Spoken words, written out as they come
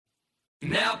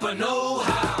Napa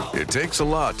know-how. It takes a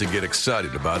lot to get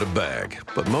excited about a bag,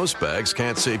 but most bags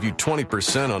can't save you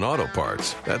 20% on auto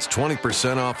parts. That's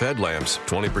 20% off headlamps,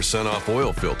 20% off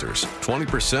oil filters,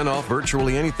 20% off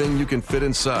virtually anything you can fit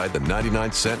inside the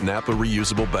 99-cent Napa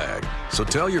reusable bag. So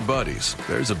tell your buddies,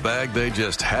 there's a bag they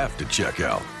just have to check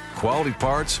out. Quality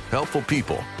parts, helpful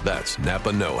people. That's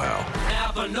Napa know-how.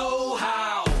 Napa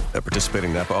know-how. At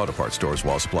participating Napa Auto Parts stores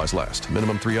while supplies last.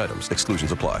 Minimum 3 items.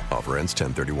 Exclusions apply. Offer ends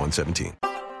 10/31/17.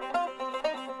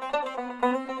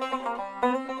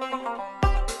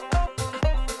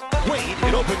 Wade,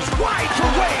 it opens wide for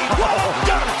Wade. Whoa,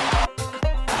 dunk!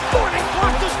 Morning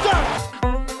blocked is done.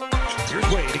 Here's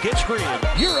Wade against Green.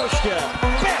 Euro step.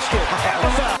 Basket. And the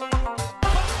foul.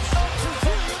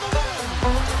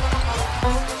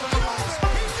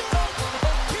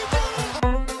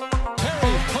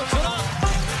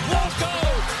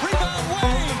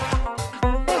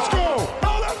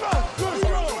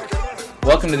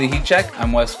 Welcome to the Heat Check.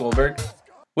 I'm Wes Goldberg.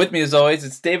 With me, as always,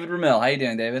 it's David Ramil. How you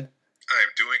doing, David? I'm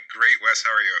doing great, Wes.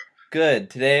 How are you? Good.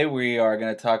 Today we are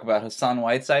going to talk about Hassan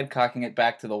Whiteside cocking it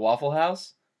back to the Waffle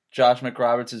House, Josh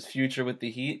McRoberts' future with the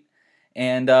Heat,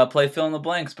 and play fill in the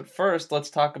blanks. But first, let's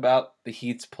talk about the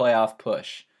Heat's playoff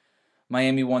push.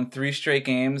 Miami won 3 straight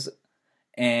games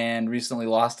and recently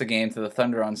lost a game to the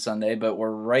Thunder on Sunday, but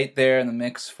we're right there in the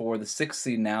mix for the 6th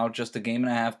seed now, just a game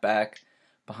and a half back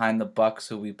behind the Bucks,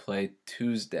 who we play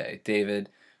Tuesday. David,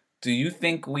 do you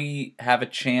think we have a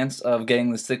chance of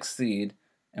getting the 6th seed,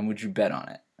 and would you bet on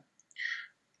it?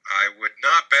 I would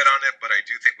not bet on it, but I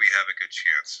do think we have a good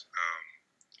chance.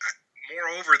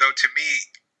 Moreover, though, to me,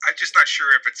 I'm just not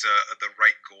sure if it's the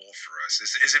right goal for us.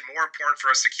 Is it more important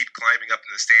for us to keep climbing up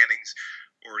in the standings,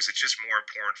 or is it just more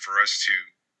important for us to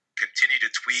continue to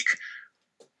tweak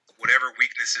whatever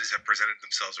weaknesses have presented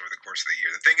themselves over the course of the year?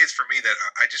 The thing is, for me, that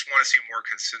I just want to see more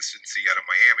consistency out of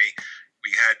Miami.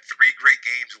 We had 3 great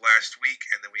games last week,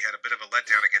 and then we had a bit of a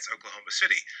letdown against Oklahoma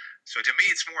City. So to me,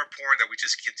 it's more important that we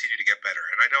just continue to get better.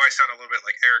 And I know I sound a little bit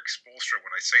like Eric Spoelstra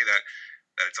when I say that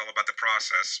it's all about the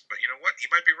process. But you know what? He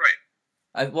might be right.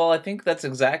 I think that's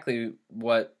exactly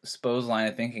what Spo's line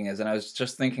of thinking is. And I was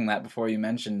just thinking that before you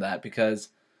mentioned that,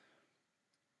 because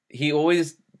he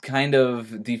always kind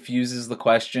of defuses the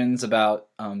questions about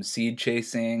seed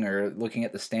chasing or looking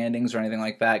at the standings or anything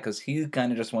like that, because he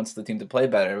kind of just wants the team to play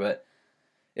better. But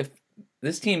if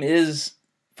this team is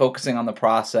focusing on the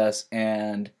process,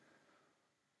 and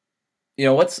you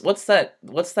know, what's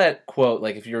that quote,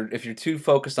 like if you're too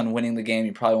focused on winning the game,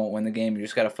 you probably won't win the game. You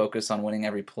just got to focus on winning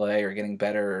every play or getting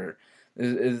better. Or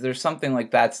is there something like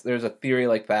that? There's a theory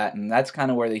like that, and that's kind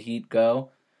of where the Heat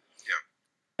go.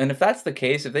 And if that's the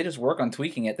case, if they just work on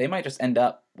tweaking it, they might just end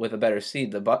up with a better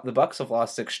seed. The Bucks have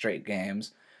lost 6 straight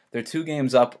games. They're 2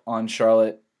 games up on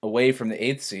Charlotte, away from the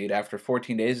 8th seed. After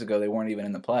 14 days ago, they weren't even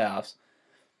in the playoffs.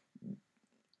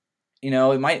 You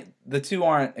know, the 2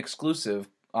 aren't exclusive,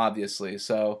 obviously.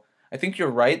 So I think you're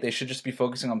right. They should just be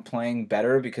focusing on playing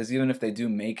better, because even if they do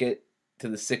make it to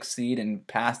the 6th seed and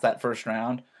pass that first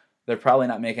round, they're probably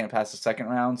not making it past the second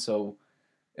round. So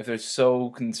if they're so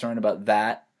concerned about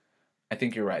that, I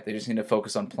think you're right. They just need to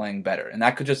focus on playing better. And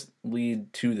that could just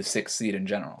lead to the 6th seed in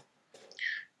general.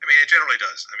 I mean, it generally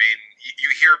does. I mean,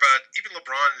 you hear about even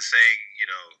LeBron saying, you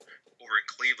know, over in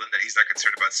Cleveland, that he's not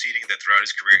concerned about seeding, that throughout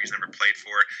his career he's never played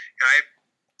for it. And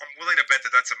I'm willing to bet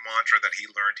that that's a mantra that he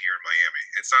learned here in Miami.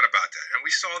 It's not about that. And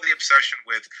we saw the obsession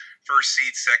with first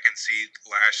seed, second seed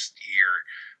last year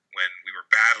when we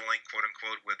were battling, quote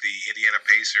unquote, with the Indiana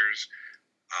Pacers.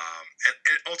 And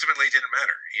it ultimately didn't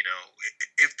matter. You know,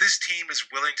 if this team is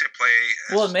willing to play...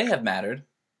 Well, it may have mattered.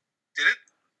 Did it?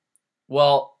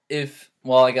 Well,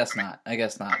 I guess not. I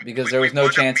guess not, because there was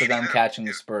no chance of them catching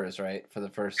the Spurs, right, for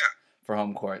the first for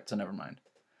home court. So never mind.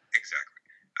 Exactly.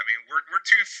 I mean, we're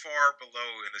too far below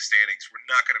in the standings. We're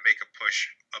not going to make a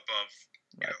push above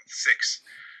 6,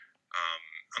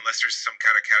 unless there's some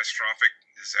kind of catastrophic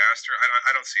disaster.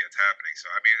 I don't see it happening.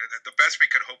 So I mean, the best we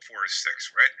could hope for is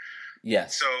 6, right?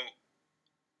 Yes. So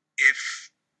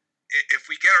if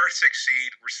we get our 6th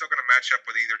seed, we're still going to match up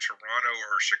with either Toronto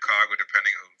or Chicago,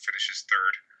 depending on who finishes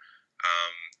 3rd.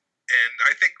 And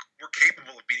I think we're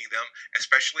capable of beating them,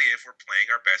 especially if we're playing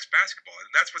our best basketball.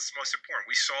 And that's what's most important.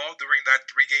 We saw during that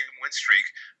 3-game win streak,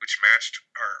 which matched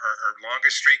our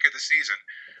longest streak of the season,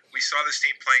 we saw this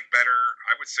team playing better,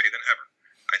 I would say, than ever.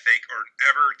 I think, or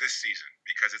ever this season,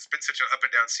 because it's been such an up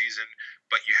and down season.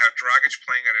 But you have Dragic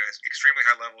playing at an extremely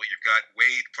high level. You've got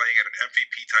Wade playing at an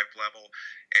MVP type level,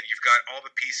 and you've got all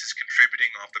the pieces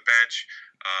contributing off the bench.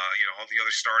 All the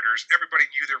other starters. Everybody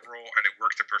knew their role, and it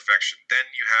worked to perfection. Then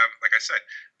you have, like I said,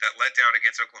 that letdown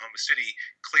against Oklahoma City.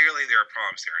 Clearly, there are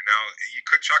problems there. Now, you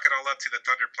could chalk it all up to the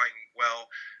Thunder playing well,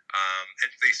 and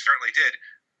they certainly did.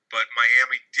 But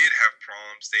Miami did have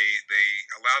problems. They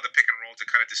allowed the pick and roll to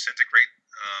kind of disintegrate.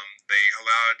 They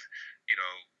allowed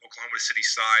Oklahoma City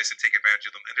size to take advantage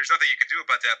of them. And there's nothing you can do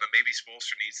about that. But maybe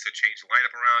Spoelstra needs to change the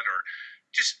lineup around or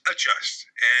just adjust.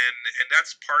 And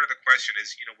that's part of the question.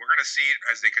 Is we're going to see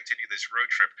as they continue this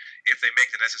road trip if they make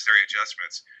the necessary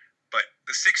adjustments. But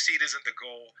the 6th seed isn't the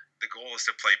goal. The goal is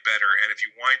to play better. And if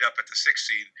you wind up at the 6th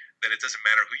seed, then it doesn't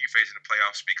matter who you face in the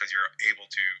playoffs because you're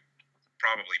able to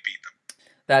probably beat them.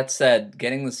 That said,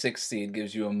 getting the 6th seed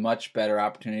gives you a much better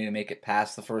opportunity to make it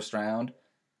past the first round.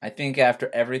 I think after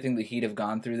everything the Heat have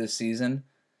gone through this season,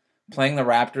 playing the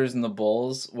Raptors and the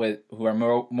Bulls, who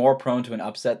are more prone to an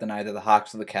upset than either the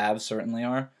Hawks or the Cavs certainly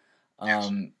are,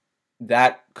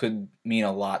 that could mean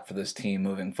a lot for this team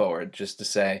moving forward. Just to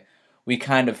say, we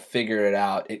kind of figured it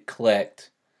out. It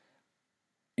clicked.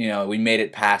 We made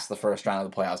it past the first round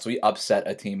of the playoffs. We upset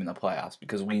a team in the playoffs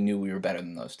because we knew we were better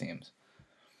than those teams.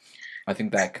 I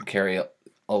think that could carry a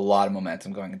lot of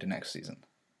momentum going into next season.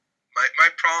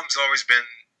 My problem's always been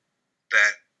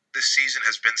that this season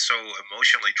has been so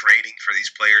emotionally draining for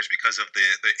these players because of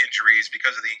the injuries,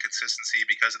 because of the inconsistency,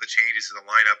 because of the changes to the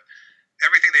lineup,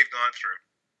 everything they've gone through,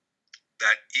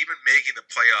 that even making the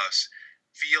playoffs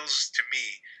feels to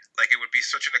me like it would be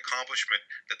such an accomplishment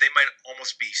that they might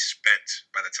almost be spent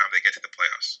by the time they get to the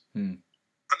playoffs.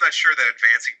 I'm not sure that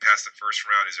advancing past the first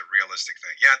round is a realistic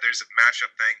thing. Yeah, there's a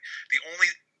matchup thing.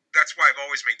 That's why I've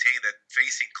always maintained that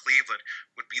facing Cleveland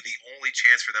would be the only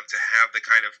chance for them to have the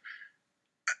kind of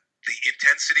the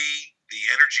intensity, the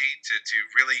energy to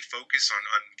really focus on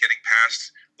getting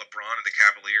past LeBron and the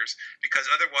Cavaliers. Because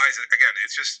otherwise, again,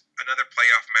 it's just another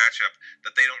playoff matchup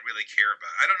that they don't really care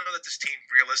about. I don't know that this team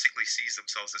realistically sees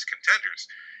themselves as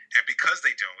contenders. And because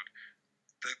they don't,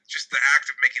 just the act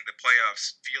of making the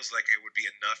playoffs feels like it would be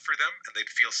enough for them, and they'd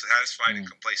feel satisfied and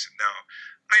complacent. Now,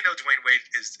 I know Dwayne Wade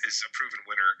is a proven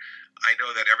winner. I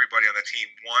know that everybody on the team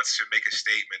wants to make a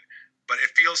statement, but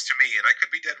it feels to me, and I could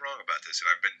be dead wrong about this,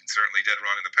 and I've been certainly dead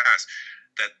wrong in the past,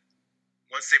 that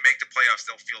once they make the playoffs,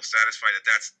 they'll feel satisfied that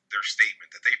that's their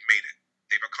statement, that they've made it.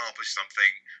 They've accomplished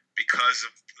something because of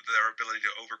their ability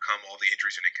to overcome all the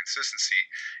injuries and inconsistency,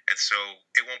 and so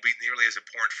it won't be nearly as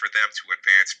important for them to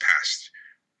advance past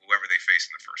whoever they face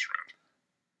in the first round.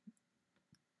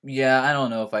 Yeah, I don't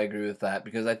know if I agree with that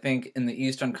because I think in the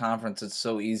Eastern Conference it's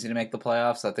so easy to make the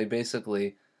playoffs that they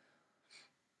basically,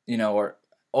 or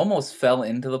almost fell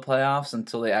into the playoffs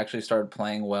until they actually started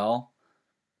playing well.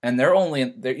 And they're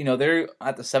at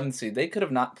the 7th seed. They could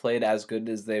have not played as good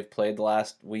as they've played the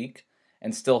last week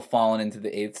and still fallen into the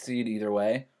 8th seed either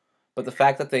way. But the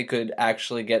fact that they could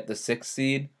actually get the 6th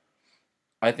seed,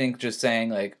 I think just saying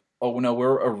like, oh, no,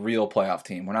 we're a real playoff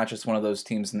team. We're not just one of those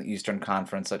teams in the Eastern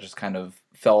Conference that just kind of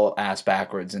fell ass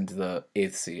backwards into the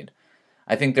 8th seed.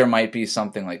 I think there might be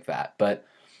something like that. But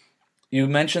you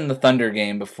mentioned the Thunder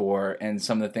game before and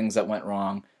some of the things that went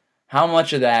wrong. How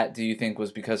much of that do you think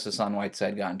was because Hassan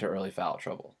Whiteside got into early foul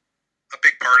trouble? A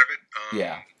big part of it.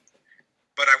 Yeah.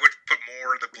 But I would put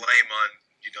more of the blame on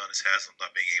Udonis Haslem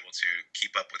not being able to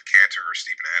keep up with Cantor or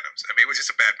Steven Adams. I mean, it was just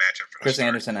a bad matchup for Chris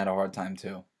Anderson had a hard time,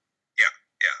 too.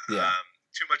 Yeah.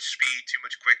 Too much speed, too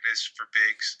much quickness for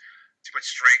bigs, too much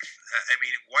strength. I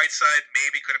mean, Whiteside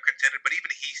maybe could have contended, but even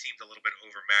he seemed a little bit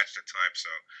overmatched at times.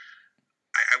 So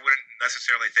I wouldn't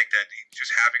necessarily think that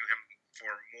just having him for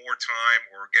more time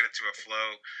or get into a flow,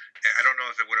 I don't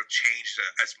know if it would have changed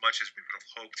as much as we would have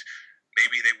hoped.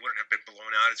 Maybe they wouldn't have been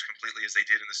blown out as completely as they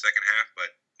did in the second half,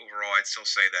 but overall, I'd still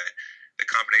say that the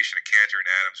combination of Cantor and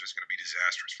Adams was going to be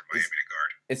disastrous for Miami to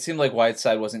guard. It seemed like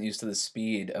Whiteside wasn't used to the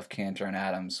speed of Cantor and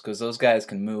Adams because those guys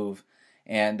can move.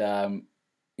 And,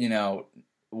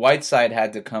 Whiteside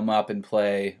had to come up and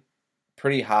play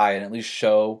pretty high and at least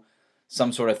show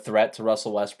some sort of threat to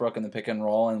Russell Westbrook in the pick and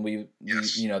roll. And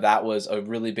that was a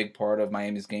really big part of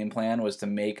Miami's game plan was to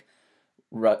make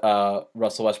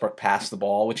Russell Westbrook pass the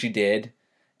ball, which he did.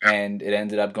 And it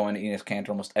ended up going to Enes Kanter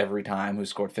almost every time, who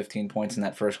scored 15 points in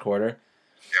that first quarter.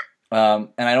 And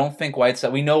I don't think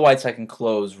Whiteside... We know Whiteside can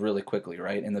close really quickly,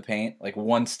 right, in the paint. Like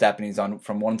one step and he's on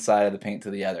from one side of the paint to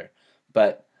the other.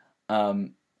 But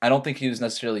I don't think he was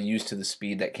necessarily used to the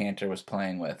speed that Kanter was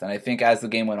playing with. And I think as the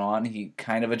game went on, he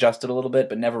kind of adjusted a little bit,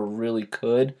 but never really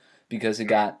could because he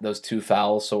got those 2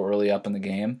 fouls so early up in the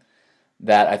game.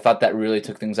 that I thought that really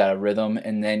took things out of rhythm.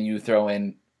 And then you throw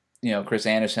in, Chris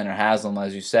Anderson or Haslam,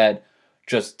 as you said,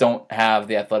 just don't have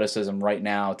the athleticism right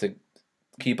now to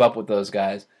keep up with those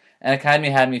guys. And it kind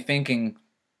of had me thinking,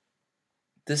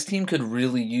 this team could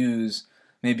really use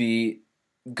maybe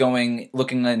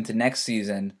looking into next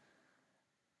season,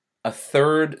 a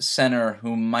third center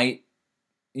who might,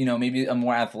 maybe a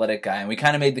more athletic guy. And we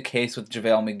kind of made the case with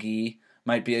JaVale McGee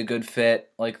might be a good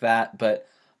fit like that, but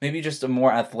maybe just a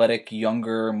more athletic,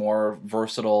 younger, more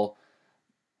versatile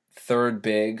third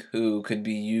big who could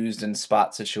be used in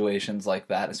spot situations like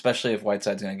that, especially if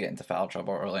Whiteside's going to get into foul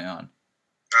trouble early on.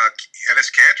 Ennis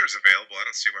Cantor's available. I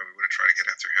don't see why we wouldn't try to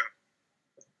get after him.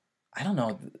 I don't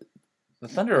know. The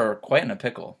Thunder are quite in a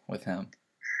pickle with him.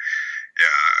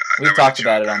 Yeah. We've talked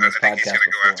about it on this podcast before. I think he's going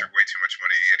to go before. after way too much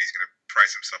money, and he's going to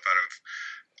price himself out of...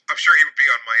 I'm sure he would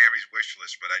be on Miami's wish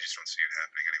list, but I just don't see it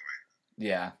happening anyway.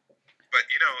 Yeah. But,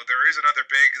 there is another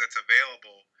big that's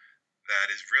available that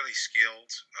is really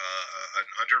skilled, an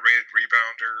underrated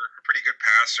rebounder, a pretty good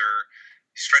passer.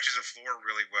 He stretches the floor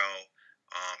really well,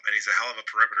 and he's a hell of a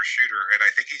perimeter shooter. And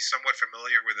I think he's somewhat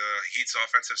familiar with the Heat's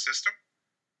offensive system.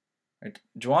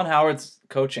 Juwan Howard's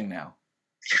coaching now.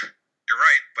 You're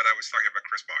right, but I was talking about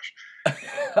Chris Bosh.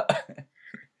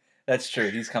 That's true.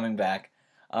 He's coming back.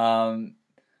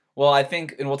 Well, I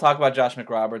think, and we'll talk about Josh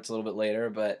McRoberts a little bit later,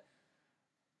 but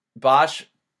Bosh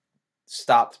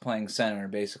stopped playing center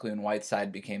basically when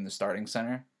Whiteside became the starting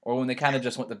center, or when they kind of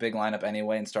just went the big lineup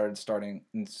anyway and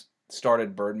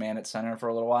started Birdman at center for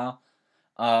a little while.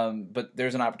 But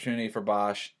there's an opportunity for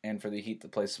Bosh and for the Heat to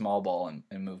play small ball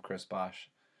and move Chris Bosh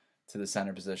to the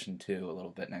center position too a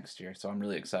little bit next year. So I'm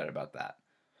really excited about that.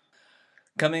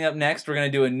 Coming up next, we're going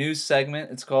to do a new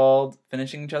segment. It's called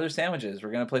Finishing Each Other's Sandwiches.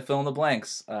 We're going to play Fill in the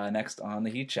Blanks next on the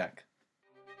Heat Check.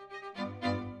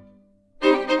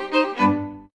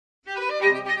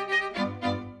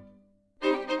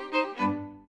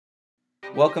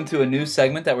 Welcome to a new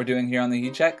segment that we're doing here on the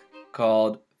Heat Check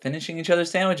called Finishing Each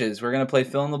Other's Sandwiches. We're going to play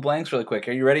Fill in the Blanks really quick.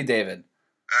 Are you ready, David?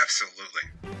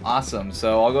 Absolutely. Awesome.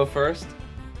 So I'll go first.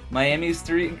 Miami's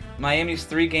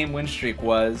three-game win streak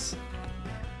was...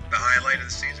 the highlight of the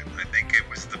season. I think it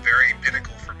was the very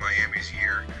pinnacle for Miami's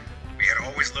year. We had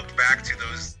always looked back to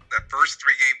that first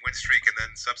 3-game win streak, and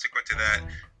then subsequent to that,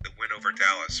 the win over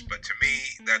Dallas. But to me,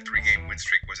 that 3-game win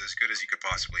streak was as good as you could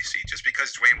possibly see, just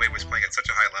because Dwayne Wade was playing at such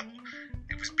a high level.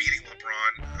 It was beating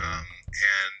LeBron,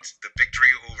 and the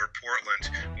victory over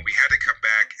Portland, when we had to come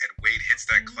back and Wade hits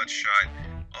that clutch shot,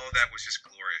 all of that was just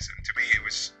glorious. And to me, it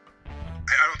was...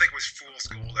 I don't think it was fool's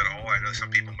gold at all. I know some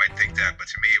people might think that, but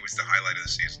to me, it was the highlight of the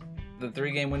season. The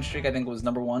 3-game win streak, I think, was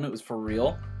number one. It was for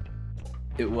real.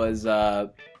 It was,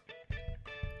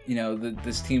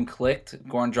 this team clicked.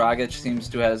 Goran Dragic seems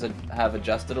to have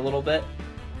adjusted a little bit.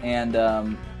 And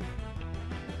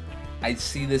I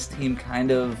see this team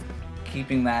kind of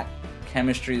keeping that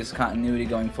chemistry, this continuity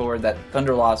going forward. That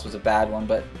Thunder loss was a bad one,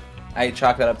 but I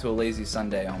chalk that up to a lazy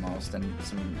Sunday almost, and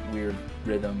some weird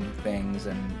rhythm things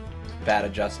and bad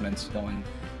adjustments going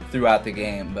throughout the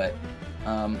game. But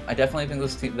I definitely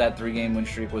think that 3-game win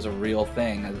streak was a real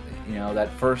thing. That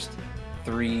first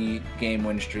 3-game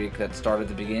win streak that started at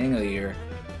the beginning of the year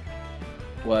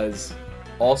was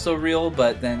also real,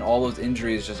 but then all those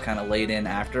injuries just kind of laid in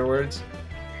afterwards.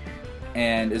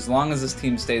 And as long as this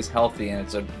team stays healthy, and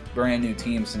it's a brand new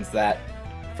team since that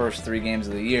first 3 games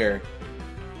of the year,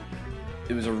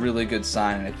 it was a really good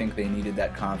sign, and I think they needed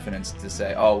that confidence to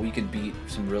say, oh, we could beat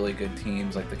some really good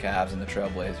teams like the Cavs and the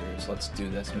Trailblazers. Let's do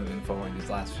this moving forward these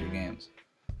last few games.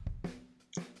 I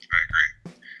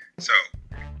agree. So,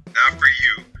 now for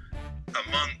you,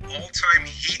 among all-time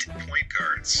Heat point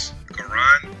guards,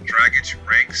 Goran Dragic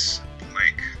ranks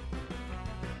blank.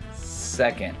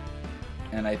 Second.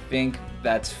 And I think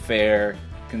that's fair,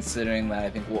 considering that I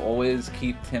think we'll always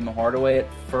keep Tim Hardaway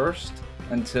at first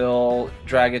until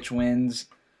Dragic wins.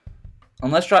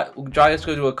 Unless Dragic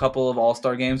go to a couple of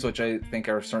All-Star games, which I think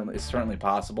is certainly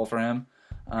possible for him,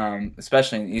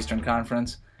 especially in the Eastern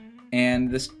Conference. And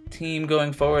this team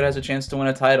going forward has a chance to win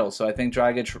a title. So I think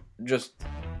Dragic, just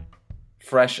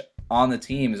fresh on the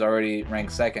team, is already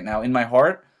ranked second. Now, in my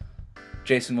heart,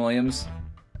 Jason Williams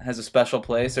has a special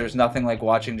place. There's nothing like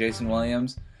watching Jason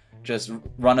Williams just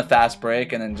run a fast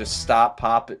break and then just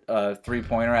pop a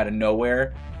three-pointer out of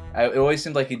nowhere. It always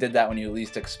seemed like he did that when you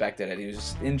least expected it. He was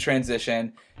just in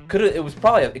transition. It could have been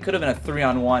a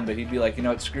 3-on-1, but he'd be like,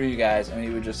 screw you guys, and he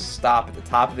would just stop at the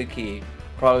top of the key.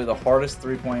 Probably the hardest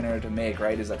three-pointer to make,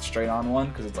 right, is that straight-on one,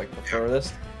 because it's like the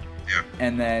furthest. Yeah.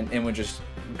 And then it would just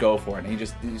go for it. And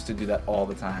he used to do that all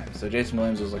the time. So Jason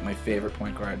Williams was like my favorite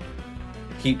point guard,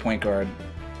 Heat point guard,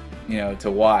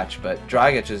 to watch. But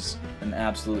Dragic is an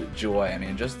absolute joy. I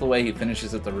mean, just the way he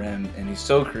finishes at the rim, and he's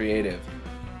so creative.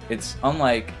 It's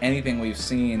unlike anything we've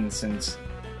seen since,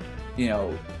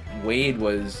 Wade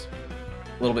was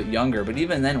a little bit younger. But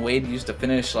even then, Wade used to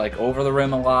finish like over the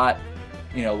rim a lot.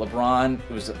 LeBron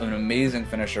was an amazing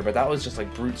finisher, but that was just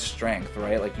like brute strength,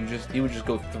 right? Like he would just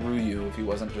go through you if he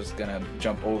wasn't just gonna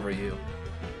jump over you.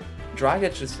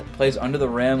 Dragic just plays under the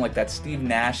rim, like that Steve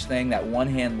Nash thing, that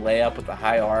one-hand layup with the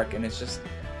high arc, and it's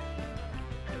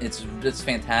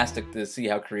fantastic to see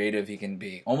how creative he can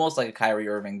be. Almost like a Kyrie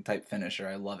Irving type finisher.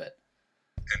 I love it.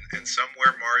 And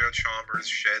somewhere Mario Chalmers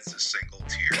sheds a single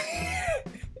tear.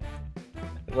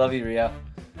 Love you, Rio.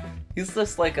 He's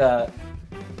just like I'd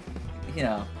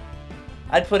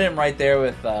put him right there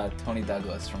with Tony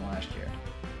Douglas from last year.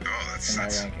 Oh, that's my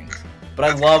rankings. But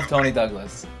I love Tony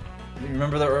Douglas.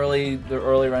 Remember the early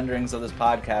renderings of this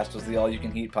podcast was the All You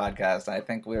Can Heat podcast. I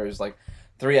think there was like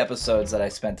 3 episodes that I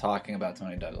spent talking about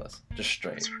Tony Douglas, just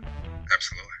straight.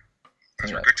 Absolutely,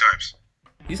 those were good times.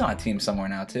 He's on a team somewhere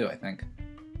now too, I think.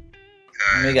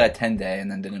 He got a 10-day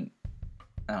and then didn't.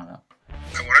 I don't know.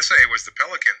 I want to say it was the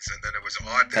Pelicans, and then it was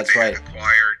odd that had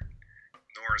acquired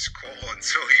Norris Cole, and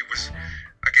so he was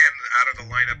again out of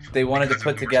the lineup. They wanted to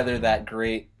put together that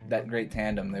great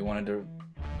tandem. They wanted to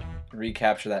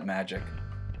recapture that magic.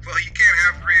 Well, you can't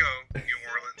have Rio, New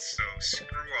Orleans, so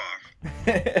screw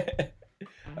off.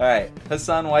 All right,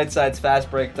 Hassan Whiteside's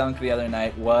fast break dunk the other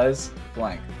night was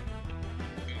blank.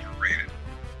 Overrated.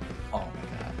 Oh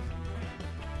my god.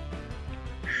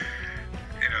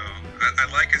 I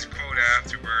like his quote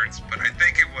afterwards, but I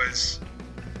think it was.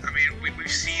 I mean,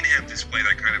 we've seen him display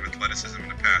that kind of athleticism in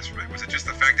the past, right? Was it just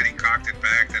the fact that he cocked it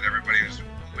back that everybody was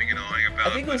oohing and awing about?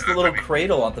 I think it was the little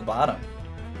cradle at the bottom.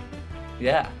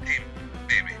 Yeah.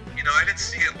 Maybe. I didn't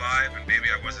see it live, and maybe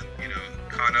I wasn't,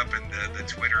 caught up in the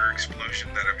Twitter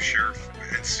explosion that I'm sure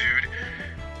ensued.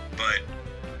 But,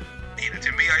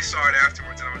 to me, I saw it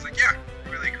afterwards, and I was like, yeah,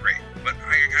 really great. But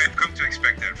I've come to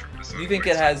expect that from this. You think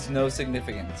it has no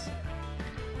significance?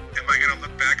 Am I going to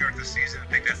look back at the season and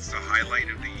think that's the highlight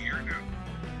of the year now?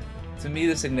 To me,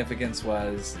 the significance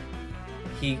was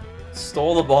he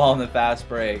stole the ball in the fast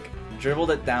break,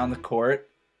 dribbled it down the court,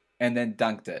 and then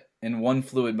dunked it in one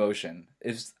fluid motion.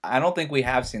 I don't think we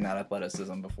have seen that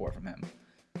athleticism before from him.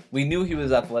 We knew he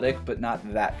was athletic, but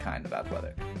not that kind of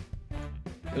athletic.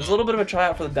 It was a little bit of a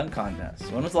tryout for the dunk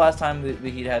contest. When was the last time the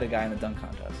Heat had a guy in the dunk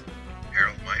contest?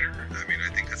 Harold Miner. I mean,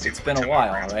 I think that's it's been a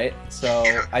while, right? So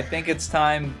yeah. I think it's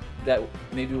time that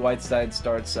maybe Whiteside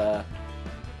starts.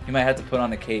 He might have to put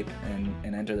on a cape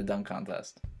and enter the dunk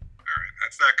contest. All right,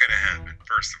 that's not going to happen.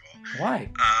 First of all,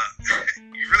 why?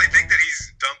 You really think that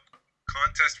he's dunk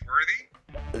contest worthy?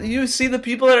 You see the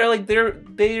people that are like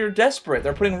they are desperate.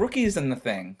 They're putting rookies in the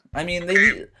thing. I mean,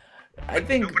 I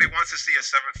think nobody wants to see a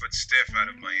 7-foot stiff out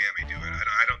of Miami do it.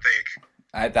 I don't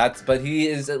think. But he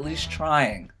is at least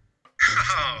trying.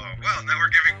 Oh well, now we're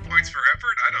giving points for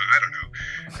effort. I don't know.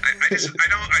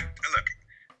 Look.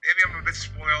 Maybe I'm a bit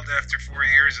spoiled after 4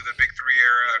 years of the Big Three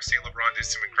era. I've seen LeBron do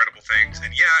some incredible things,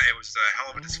 and yeah, it was a hell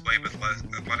of a display of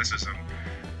athleticism.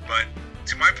 But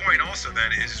to my point, also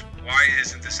then is why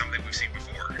isn't this something we've seen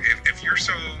before? If you're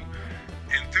so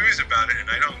enthused about it,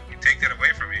 and I don't take that away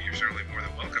from you, you're certainly more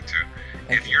than welcome to.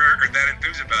 If you're that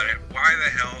enthused about it, why the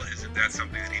hell isn't that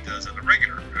something that he does on the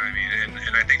regular? I mean,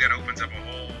 and I think that opens up a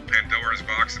whole Pandora's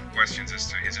box of questions as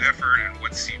to his effort and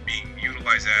what's he being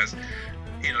utilized as.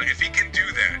 If he can do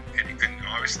that, and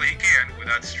obviously he can,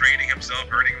 without straining himself,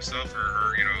 hurting himself,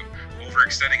 or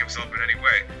overextending himself in any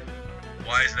way,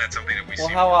 why isn't that something that we see?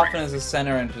 Well, how often is a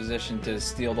center in position to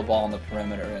steal the ball on the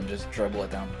perimeter and just dribble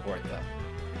it down the court,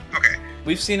 though? Okay.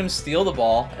 We've seen him steal the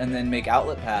ball and then make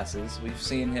outlet passes. We've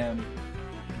seen him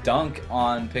dunk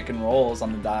on pick and rolls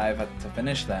on the dive to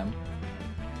finish them.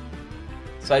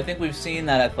 So I think we've seen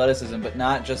that athleticism, but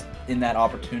not just in that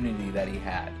opportunity that he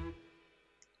had.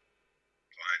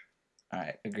 All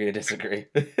right, agree to disagree.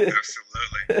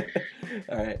 Absolutely.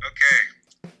 All right. Okay.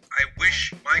 I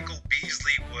wish Michael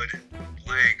Beasley would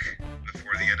blank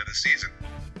before the end of the season.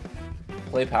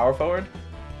 Play power forward?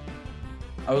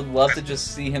 I would love to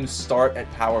just see him start at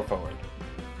power forward.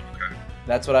 Okay.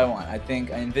 That's what I want. I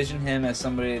envision him as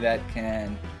somebody that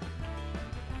can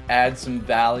add some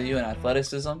value and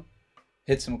athleticism,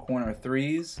 hit some corner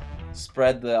threes,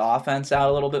 spread the offense out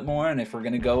a little bit more, and if we're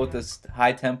going to go with this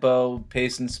high-tempo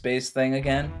pace and space thing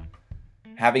again,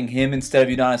 having him instead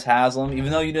of Udonis Haslem,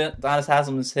 even though Udonis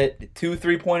Haslem has hit 2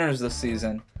 3-pointers this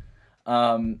season,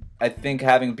 I think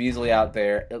having Beasley out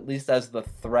there, at least as the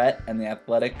threat and the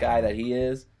athletic guy that he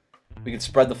is, we could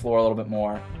spread the floor a little bit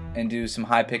more and do some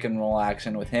high pick and roll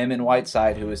action with him and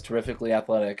Whiteside, who is terrifically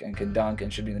athletic and can dunk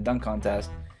and should be in the dunk contest,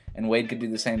 and Wade could do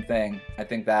the same thing. I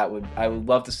think I would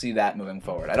love to see that moving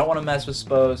forward. I don't want to mess with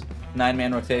Spo's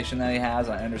 9-man rotation that he has.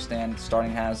 I understand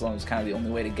starting Haslam is kind of the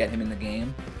only way to get him in the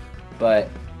game, but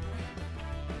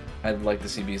I'd like to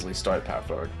see Beasley start at power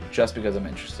forward just because I'm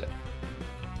interested.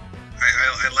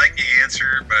 I like the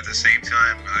answer, but at the same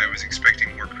time, I was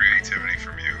expecting more creativity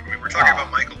from you. I mean, we're talking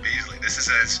about Michael Beasley. This is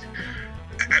as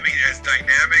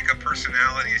dynamic a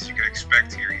personality as you can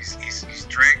expect here. He's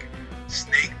drank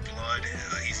snake blood.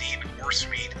 He's eaten horse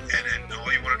meat, and then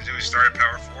all you want him to do is start at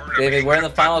power forward. David, we're in the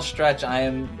final stretch. I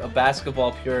am a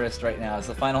basketball purist right now. It's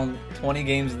the final 20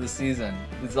 games of the season.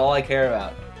 This is all I care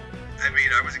about. I mean,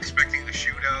 I was expecting the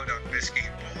shootout on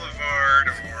Biscayne Boulevard,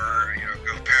 or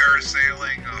go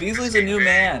parasailing. Beasley's a new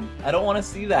man. I don't want to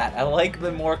see that. I like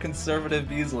the more conservative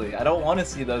Beasley. I don't want to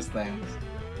see those things.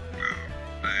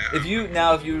 If you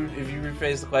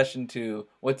rephrase the question to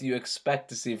what do you expect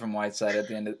to see from Whiteside at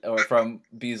the end or from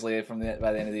Beasley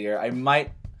by the end of the year, I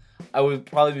would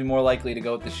probably be more likely to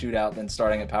go with the shootout than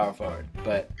starting at power forward.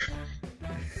 But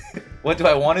what do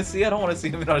I want to see? I don't want to see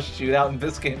him in a shootout in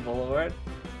Biscayne Boulevard.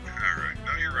 All right,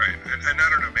 no, you're right, and I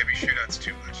don't know, maybe shootout's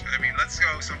too much. I mean, let's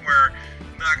go somewhere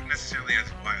not necessarily as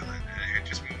violent and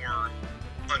just more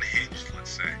unhinged,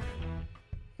 let's say.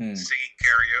 Singing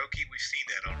karaoke, we've seen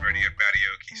that already at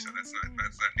Badioki, so that's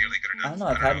not nearly good enough. I don't know.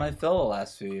 I've had my fill the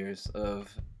last few years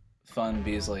of fun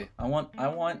Beasley. I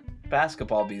want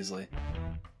basketball Beasley.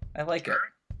 I like it.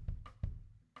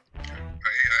 I mean,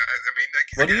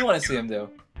 what do you want to see him do?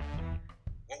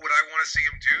 What would I want to see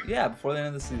him do? Yeah, before the end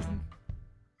of the season.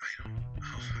 I don't know.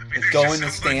 I mean, go in the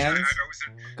stands.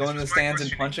 Go in the stands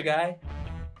and punch a guy.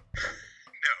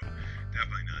 No,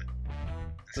 definitely not.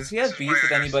 Does he have beef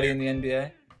with anybody in the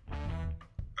NBA?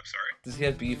 I'm sorry? Does he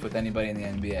have beef with anybody in the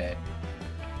NBA?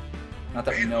 Not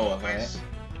that we know of, right?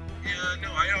 Yeah,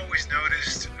 no, I always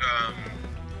noticed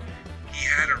he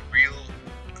had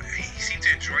he seemed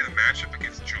to enjoy the matchup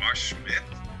against Josh Smith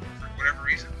for whatever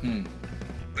reason.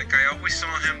 Like, I always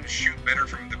saw him shoot better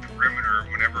from the perimeter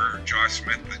whenever Josh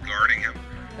Smith was guarding him.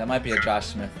 That might be a Josh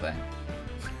Smith thing.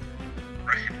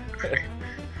 Right.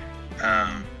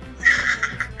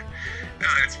 No,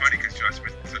 it's funny because Josh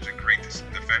Smith is such a great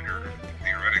defender,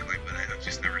 theoretically, but I've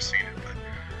just never seen it. But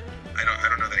I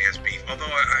don't know that he has beef.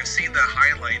 Although I've seen the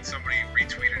highlight, somebody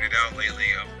retweeted it out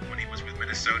lately of when he was with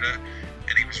Minnesota,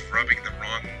 and he was rubbing.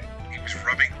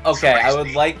 Okay, I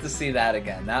would like to see that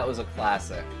again. That was a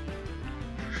classic.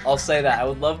 I'll say that. I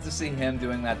would love to see him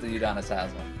doing that to Udonis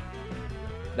Haslem.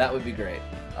 That would be great.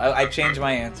 I changed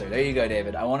my answer. There you go,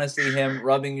 David. I want to see him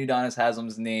rubbing Udonis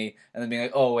Haslem's knee and then being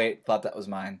like, oh, wait, thought that was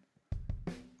mine.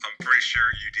 I'm pretty sure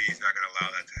UD is not going to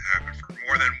allow that to happen for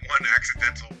more than one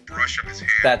accidental brush of his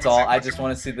hand. That's all. I just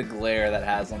want to see the glare that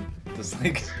Haslem just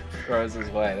throws his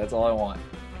way. That's all I want.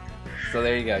 So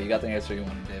there you go. You got the answer you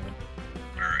wanted, David.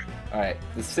 All right.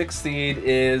 The 6th seed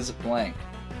is blank.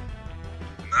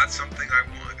 Not something I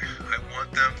want. I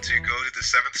want them to go to the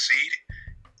 7th seed,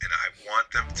 and I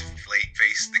want them to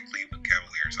face the Cleveland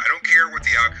Cavaliers. I don't care what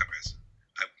the outcome is.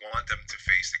 I want them to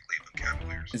face the Cleveland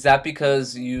Cavaliers. Is that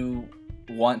because you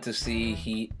want to see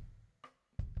Heat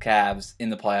Cavs in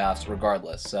the playoffs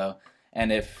regardless? So,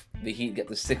 and if the Heat get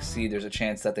the 6th seed, there's a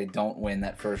chance that they don't win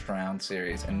that first round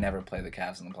series and never play the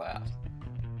Cavs in the playoffs.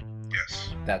 Yes.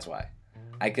 That's why.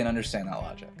 I can understand that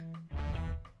logic.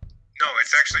 No,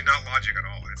 it's actually not logic at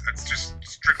all. It's just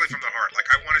strictly from the heart. Like,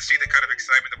 I want to see the kind of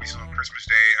excitement that we saw on Christmas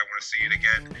Day. I want to see it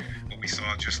again, what we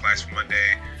saw just last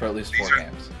Monday. For at least 4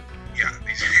 games. Yeah,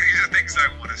 these are things I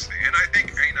want to see. And I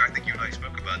think you and I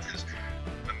spoke about this.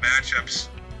 The matchups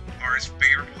are as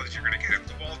favorable as you're going to get. If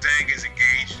Luol Deng is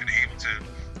engaged and able to,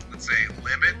 let's say,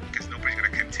 limit, because nobody's going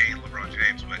to contain LeBron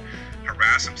James, but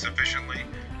harass him sufficiently.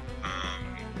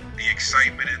 The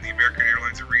excitement in the American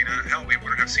Airlines Arena, hell, we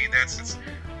wouldn't have seen that since,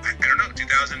 I don't know,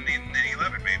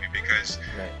 2011 maybe, because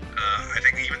I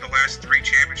think even the last 3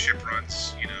 championship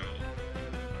runs,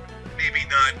 maybe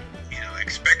not,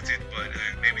 expected, but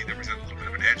maybe there was a little bit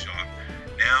of an edge off.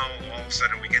 Now, all of a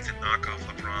sudden, we get to knock off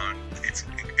LeBron.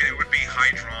 It would be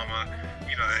high drama.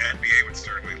 The NBA would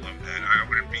certainly love that. I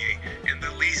wouldn't be in the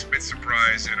least bit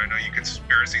surprised, and I know you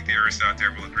conspiracy theorists out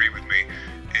there will agree with me,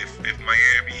 if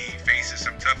Miami faces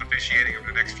some tough officiating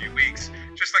over the next few weeks,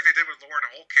 just like they did with Lauren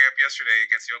Holtkamp yesterday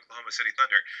against the Oklahoma City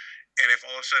Thunder. And if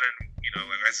all of a sudden,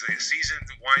 as the season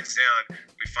winds down,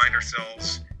 we find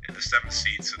ourselves in the 7th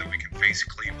seed so that we can face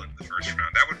Cleveland in the first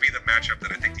round, that would be the matchup that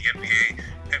I think the NBA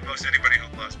and most anybody who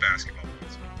loves basketball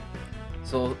wants.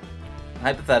 So,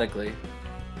 hypothetically,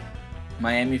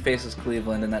 Miami faces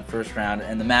Cleveland in that first round,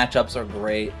 and the matchups are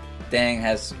great. Dang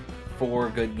has 4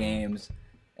 good games,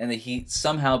 and the Heat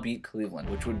somehow beat Cleveland,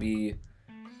 which would be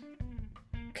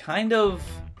kind of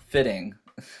fitting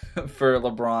for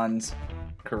LeBron's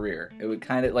career. It would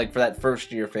kind of, like, for that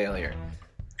first-year failure.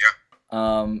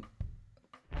 Yeah.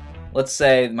 Let's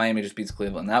say Miami just beats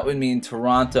Cleveland. That would mean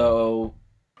Toronto,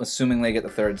 assuming they get the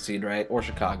 3rd seed, right? Or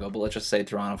Chicago, but let's just say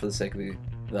Toronto for the sake of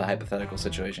the hypothetical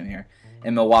situation here.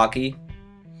 And Milwaukee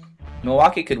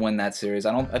could win that series.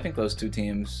 I think those two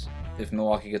teams, if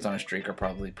Milwaukee gets on a streak, are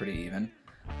probably pretty even.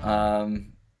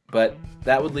 But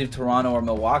that would leave Toronto or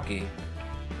Milwaukee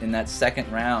in that second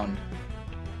round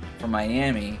for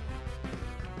Miami.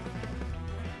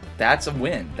 That's a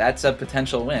win. That's a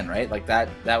potential win, right? Like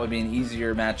that would be an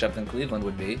easier matchup than Cleveland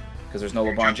would be because there's no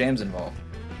LeBron James involved.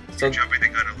 So you're jumping the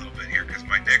gun a little bit here because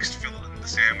my next fill in the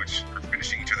sandwich, or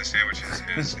finishing each other's sandwiches,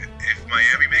 is if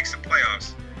Miami makes the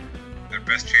playoffs, their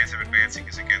best chance of advancing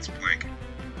is against blank.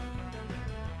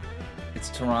 It's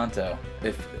Toronto.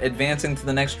 If advancing to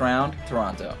the next round,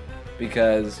 Toronto,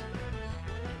 because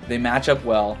they match up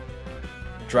well.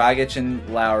 Dragic and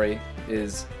Lowry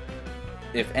is,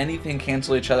 if anything,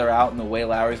 cancel each other out in the way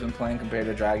Lowry's been playing compared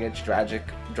to Dragic.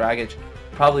 Dragic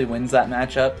probably wins that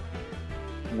matchup.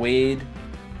 Wade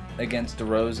against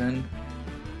DeRozan,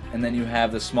 and then you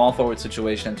have the small forward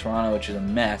situation in Toronto, which is a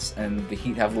mess, and the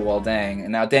Heat have Luol Deng.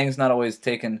 And now Deng's not always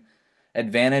taken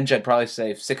advantage. I'd probably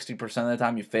say 60% of the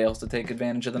time he fails to take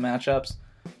advantage of the matchups.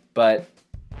 But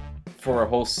for a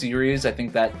whole series, I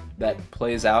think that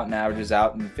plays out and averages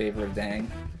out in favor of Deng.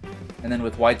 And then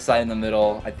with Whiteside in the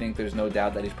middle, I think there's no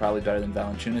doubt that he's probably better than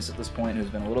Valanciunas at this point, who's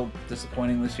been a little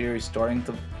disappointing this year. He's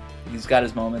got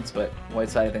his moments, but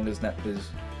Whiteside I think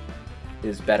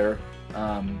is better.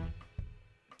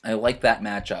 I like that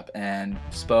matchup, and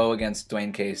Spo against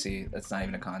Dwayne Casey, that's not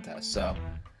even a contest. So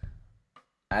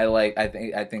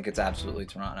I think it's absolutely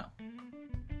Toronto. I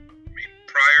mean,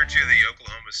 prior to the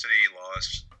Oklahoma City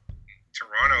loss,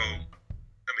 Toronto,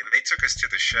 they took us to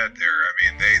the shed there. I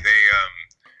mean, they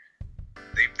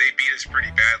beat us pretty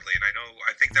badly, and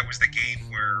I think that was the game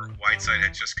where Whiteside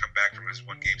had just come back from his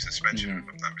 1-game suspension, if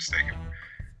I'm not mistaken.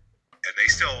 And they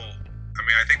still,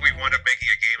 I think we wound up making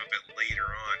a game of it later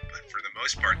on, but for the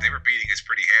most part, they were beating us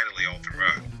pretty handily all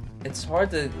throughout. It's hard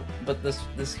to, but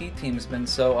this Heat team has been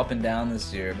so up and down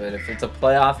this year. But if it's a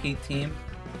playoff Heat team,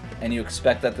 and you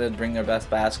expect that they'll bring their best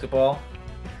basketball,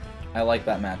 I like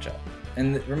that matchup.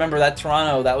 And remember that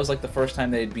Toronto, that was like the first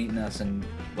time they had beaten us in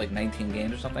like 19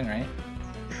 games or something, right?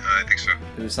 I think so.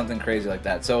 It was something crazy like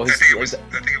that. So I think it was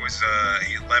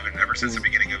 11 ever since the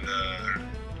beginning of the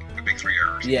Big 3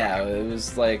 errors. Yeah, it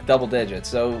was like double digits.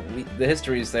 So the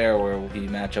history is there where we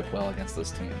match up well against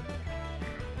this team,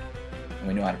 and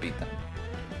we know how to beat them.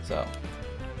 So,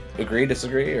 agree,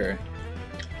 disagree, or?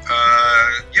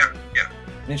 Yeah.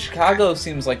 I mean, Chicago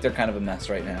seems like they're kind of a mess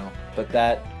right now, but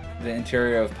the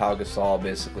interior of Pau Gasol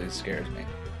basically scares me.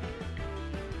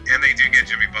 And they do get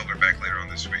Jimmy Butler back later on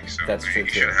this week, so that's true,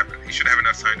 he should have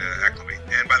enough time to acclimate.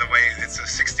 And by the way, it's a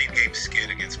 16-game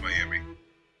skid against Miami.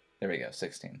 There we go,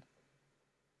 16.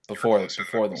 Before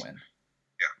the win.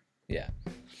 Yeah.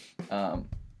 All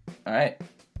right.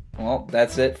 Well,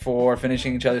 that's it for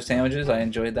finishing each other's sandwiches. I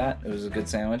enjoyed that. It was a good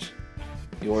sandwich.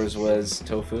 Yours was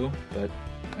tofu, but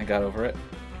I got over it.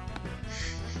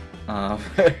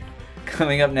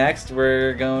 Coming up next,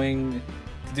 we're going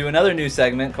to do another new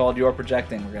segment called You're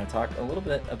Projecting. We're going to talk a little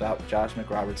bit about Josh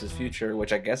McRoberts' future,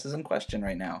 which I guess is in question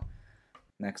right now.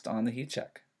 Next on the Heat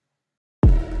Check.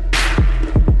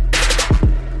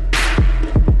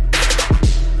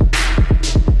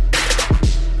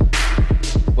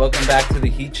 Welcome back to the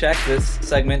Heat Check. This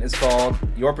segment is called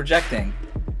You're Projecting.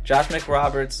 Josh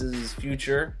McRoberts'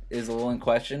 future is a little in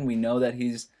question. We know that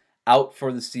he's out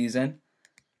for the season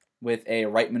with a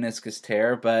right meniscus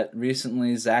tear, but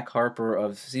recently Zach Harper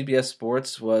of CBS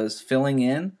Sports was filling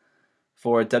in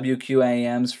for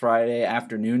WQAM's Friday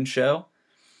afternoon show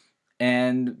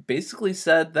and basically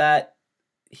said that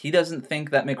he doesn't think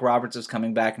that McRoberts is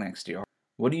coming back next year.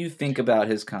 What do you think about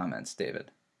his comments,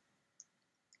 David?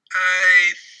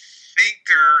 I think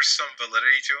there's some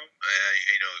validity to him.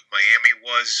 Miami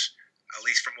was, at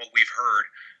least from what we've heard,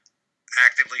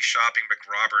 actively shopping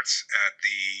McRoberts at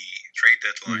the trade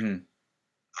deadline.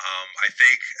 I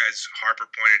think, as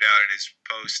Harper pointed out in his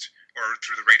post, or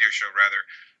through the radio show rather,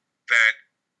 that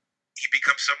he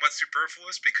becomes somewhat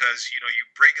superfluous because you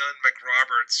bring on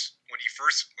McRoberts when you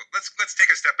first. Let's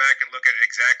take a step back and look at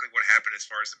exactly what happened as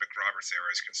far as the McRoberts era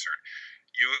is concerned.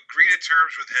 You agree to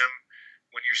terms with him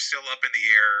when you're still up in the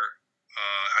air.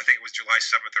 I think it was July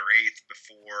 7th or 8th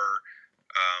before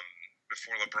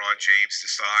before LeBron James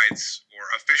decides or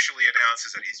officially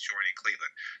announces that he's joining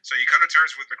Cleveland. So you come to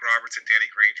terms with McRoberts and Danny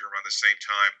Granger around the same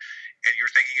time, and you're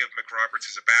thinking of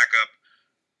McRoberts as a backup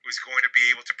who's going to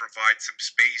be able to provide some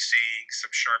spacing,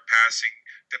 some sharp passing,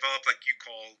 develop, like you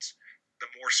called, the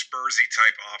more Spursy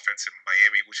type offense in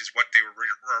Miami, which is what they were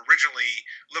originally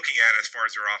looking at as far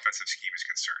as their offensive scheme is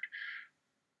concerned.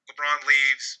 LeBron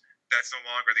leaves. That's no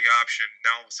longer the option.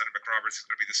 Now all of a sudden McRoberts is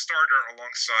going to be the starter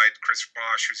alongside Chris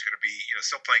Bosh, who's going to be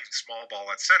still playing small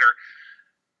ball at center.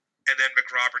 And then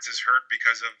McRoberts is hurt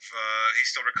because of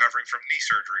he's still recovering from knee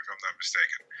surgery, if I'm not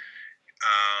mistaken.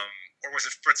 Or was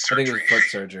it foot surgery? I think it was foot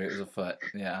surgery. It was a foot.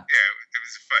 Yeah. Yeah, it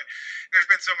was a foot.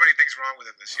 There's been so many things wrong with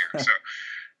him this year.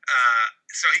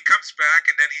 So he comes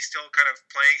back, and then he's still kind of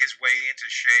playing his way into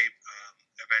shape.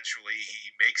 Eventually, he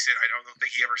makes it. I don't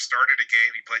think he ever started a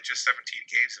game. He played just 17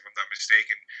 games, if I'm not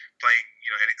mistaken, playing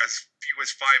as few as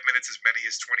 5 minutes, as many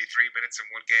as 23 minutes in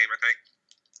one game, I think.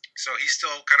 So he's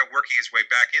still kind of working his way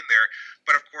back in there.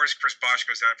 But of course, Chris Bosh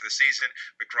goes down for the season.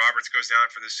 McRoberts goes down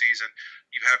for the season.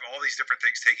 You have all these different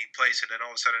things taking place, and then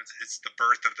all of a sudden, it's the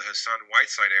birth of the Hassan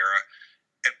Whiteside era.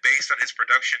 And based on his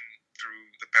production through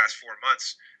the past 4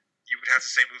 months, you would have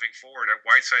to say moving forward that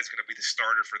Whiteside's going to be the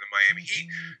starter for the Miami Heat.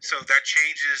 So that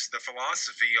changes the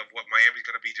philosophy of what Miami's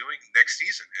going to be doing next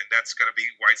season. And that's going to be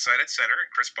Whiteside at center and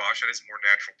Chris Bosh at his more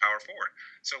natural power forward.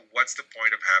 So what's the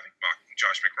point of having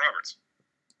Josh McRoberts?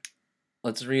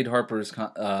 Let's read Harper's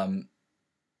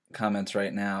comments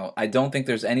right now. I don't think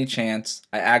there's any chance.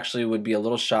 I actually would be a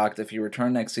little shocked if he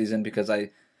returned next season because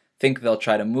I think they'll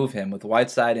try to move him. With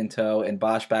Whiteside in tow and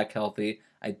Bosh back healthy,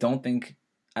 I don't think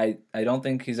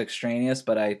he's extraneous,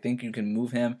 but I think you can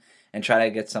move him and try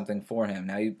to get something for him.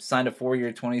 Now, he signed a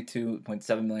 4-year,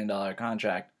 $22.7 million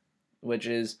contract, which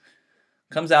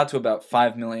comes out to about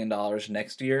 $5 million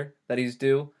next year that he's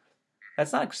due.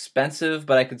 That's not expensive,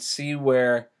 but I could see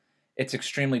where it's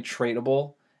extremely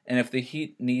tradable. And if the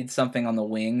Heat need something on the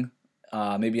wing,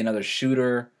 maybe another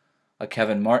shooter, a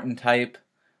Kevin Martin type,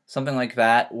 something like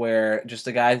that, where just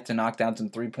a guy to knock down some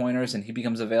three-pointers and he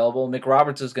becomes available,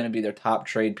 McRoberts is going to be their top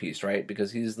trade piece, right?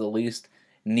 Because he's the least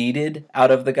needed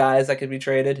out of the guys that could be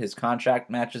traded. His contract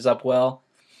matches up well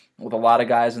with a lot of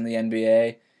guys in the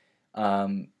NBA.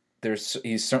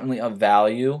 He's certainly of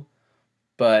value,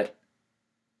 but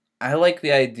I like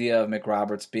the idea of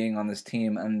McRoberts being on this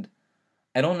team, and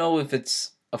I don't know if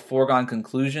it's a foregone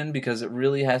conclusion because it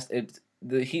really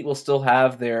the Heat will still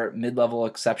have their mid-level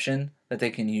exception that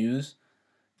they can use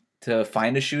to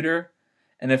find a shooter.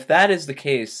 And if that is the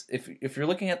case, if you're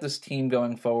looking at this team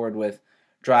going forward with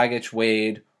Dragic,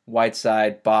 Wade,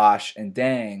 Whiteside, Bosh, and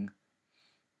Dang,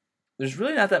 there's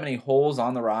really not that many holes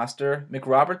on the roster.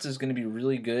 McRoberts is going to be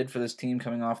really good for this team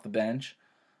coming off the bench.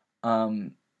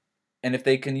 And if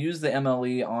they can use the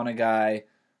MLE on a guy,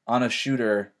 on a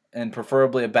shooter, and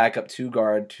preferably a backup two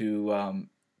guard to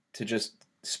just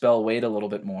spell Wade a little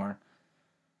bit more,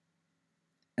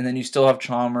 and then you still have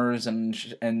Chalmers and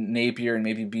Napier and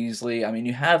maybe Beasley. I mean,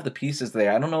 you have the pieces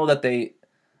there. I don't know if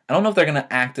they're going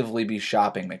to actively be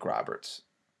shopping McRoberts.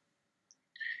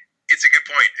 It's a good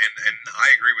point, and I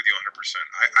agree with you 100%.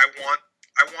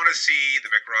 I want to see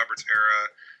the McRoberts era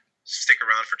stick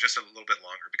around for just a little bit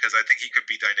longer because I think he could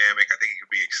be dynamic. I think he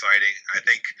could be exciting. I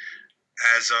think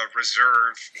as a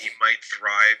reserve, he might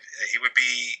thrive. He would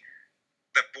be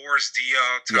the Boris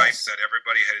Diaw type that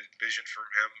everybody had envisioned from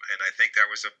him, and I think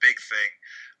that was a big thing.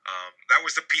 That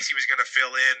was the piece he was going to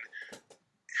fill in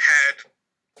had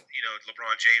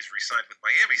LeBron James re-signed with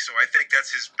Miami. So I think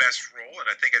that's his best role, and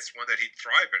I think it's one that he'd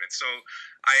thrive in. And so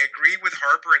I agree with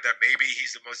Harper in that maybe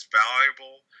he's the most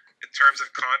valuable in terms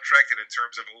of contract and in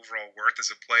terms of overall worth as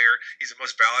a player. He's the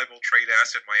most valuable trade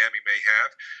asset Miami may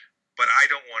have, but I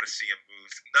don't want to see him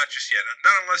moved, not just yet.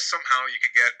 Not unless somehow you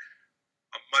can get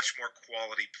a much more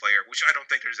quality player, which I don't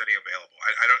think there's any available.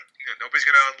 I don't. Nobody's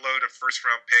going to unload a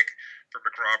first-round pick for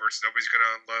McRoberts. Nobody's going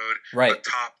to unload a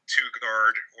top two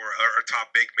guard or a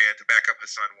top big man to back up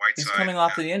Hassan Whiteside. He's coming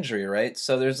off the injury, right?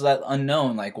 So there's that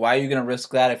unknown. Like, why are you going to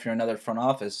risk that if you're another front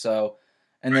office? So,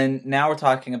 and then now we're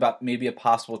talking about maybe a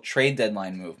possible trade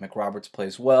deadline move. McRoberts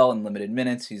plays well in limited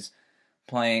minutes. He's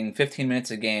playing 15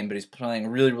 minutes a game, but he's playing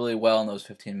really, really well in those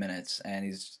 15 minutes, and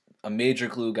he's a major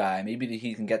glue guy. Maybe the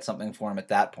Heat can get something for him at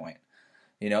that point.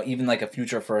 Even like a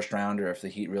future first rounder if the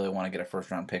Heat really want to get a first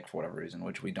round pick for whatever reason,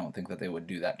 which we don't think that they would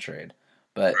do that trade.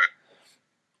 But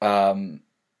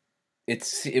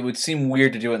it would seem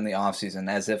weird to do it in the offseason,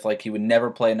 as if like he would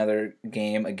never play another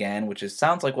game again, which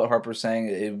sounds like what Harper's saying.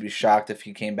 It would be shocked if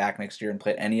he came back next year and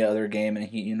played any other game in a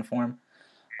Heat uniform.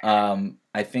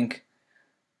 I think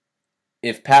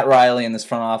if Pat Riley in this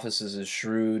front office is as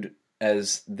shrewd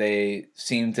as they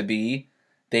seem to be,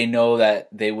 they know that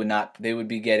they would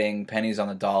be getting pennies on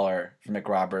the dollar for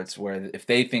McRoberts, where if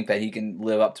they think that he can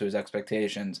live up to his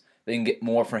expectations, they can get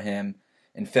more for him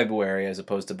in February as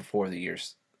opposed to before the year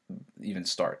even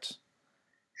starts.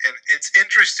 And it's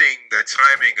interesting the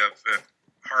timing of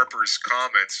Harper's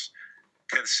comments,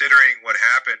 considering what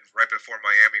happened right before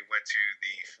Miami went to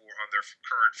on their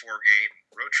current 4-game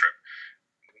road trip.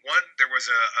 One, there was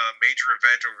a major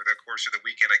event over the course of the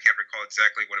weekend. I can't recall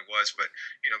exactly what it was, but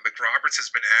McRoberts has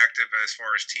been active as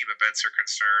far as team events are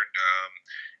concerned,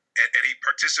 and he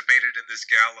participated in this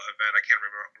gala event. I can't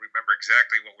remember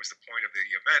exactly what was the point of the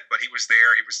event, but he was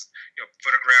there. He was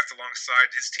photographed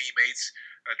alongside his teammates,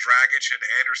 Dragic and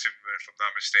Anderson, if I'm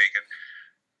not mistaken.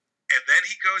 And then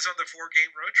he goes on the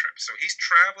 4-game road trip. So he's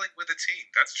traveling with a team.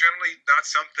 That's generally not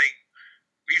something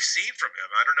we've seen from him.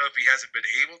 I don't know if he hasn't been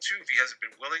able to, if he hasn't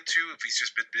been willing to, if he's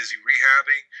just been busy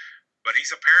rehabbing, but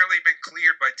he's apparently been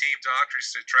cleared by team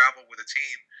doctors to travel with a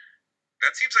team.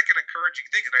 That seems like an encouraging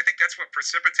thing, and I think that's what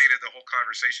precipitated the whole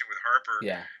conversation with Harper.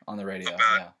 Yeah, on the radio.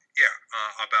 About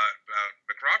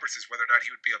McRoberts, is whether or not he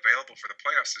would be available for the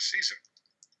playoffs this season.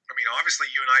 I mean, obviously,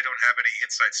 you and I don't have any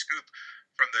inside scoop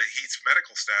from the Heat's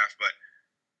medical staff, but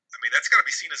I mean, that's got to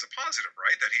be seen as a positive,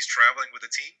 right? That he's traveling with a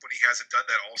team when he hasn't done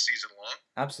that all season long.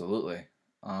 Absolutely,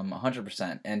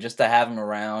 100%. And just to have him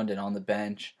around and on the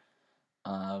bench,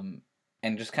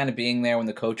 and just kind of being there when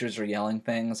the coaches are yelling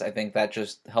things, I think that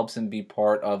just helps him be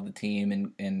part of the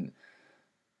team and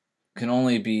can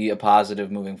only be a positive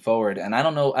moving forward. And I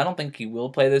don't think he will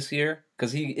play this year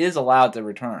because he is allowed to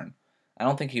return. I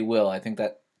don't think he will. I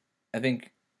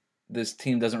think this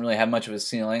team doesn't really have much of a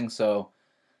ceiling, so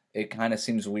it kind of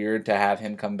seems weird to have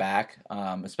him come back,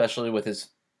 especially with his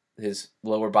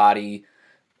lower body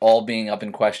all being up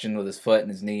in question with his foot and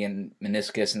his knee and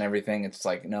meniscus and everything. It's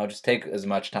like, no, just take as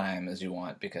much time as you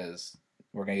want because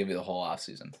we're going to give you the whole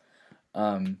offseason.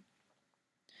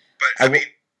 But, I mean,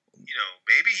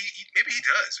 maybe he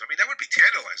does. I mean, that would be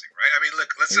tantalizing, right? I mean,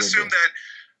 look, let's assume that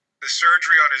the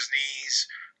surgery on his knees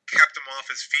kept him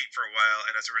off his feet for a while,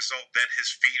 and as a result, then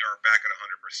his feet are back at 100%.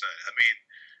 I mean,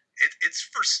 it's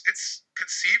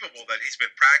conceivable that he's been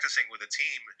practicing with a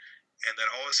team, and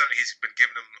that all of a sudden he's been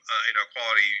giving them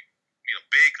quality,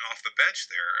 big off the bench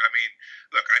there. I mean,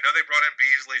 look, I know they brought in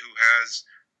Beasley, who has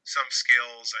some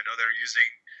skills. I know they're using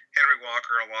Henry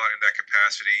Walker a lot in that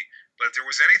capacity. But if there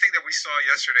was anything that we saw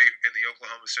yesterday in the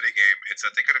Oklahoma City game, it's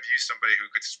that they could have used somebody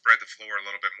who could spread the floor a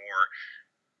little bit more.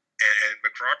 And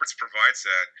McRoberts provides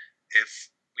that. If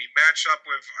we match up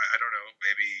with, I don't know,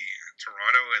 maybe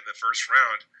Toronto in the first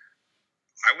round,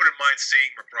 I wouldn't mind seeing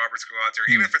McRoberts go out there,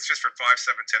 even if it's just for 5,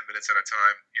 7, 10 minutes at a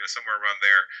time, somewhere around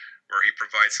there, where he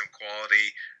provides some quality.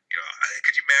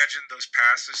 Could you imagine those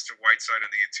passes to Whiteside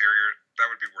in the interior? That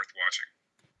would be worth watching.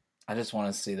 I just want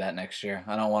to see that next year.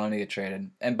 I don't want him to get traded.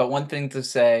 But one thing to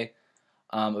say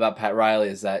about Pat Riley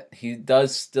is that he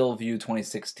does still view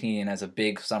 2016 as a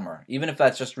big summer, even if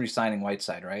that's just re-signing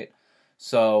Whiteside, right?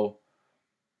 So,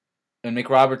 and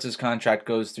McRoberts' contract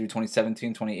goes through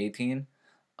 2017, 2018.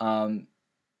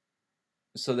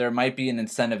 So there might be an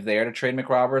incentive there to trade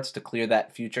McRoberts to clear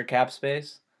that future cap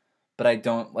space. But I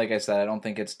don't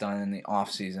think it's done in the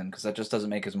offseason because that just doesn't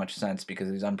make as much sense because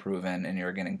he's unproven and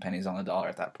you're getting pennies on the dollar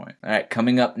at that point. All right,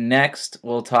 coming up next,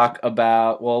 we'll talk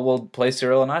about, we'll play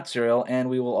Serial or Not Serial, and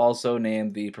we will also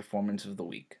name the Performance of the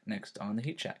Week next on the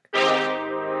Heat Check.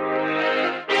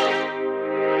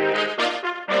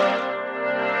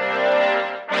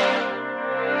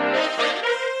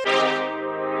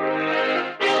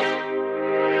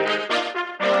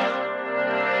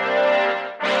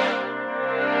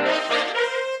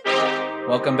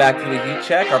 Welcome back to the Heat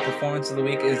Check. Our Performance of the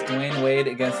Week is Dwayne Wade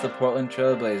against the Portland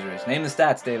Trail Blazers. Name the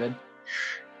stats, David.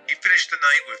 He finished the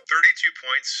night with 32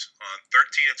 points on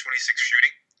 13 of 26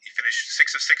 shooting. He finished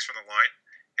 6 of 6 from the line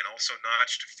and also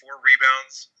notched 4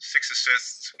 rebounds, 6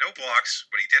 assists, no blocks,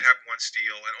 but he did have 1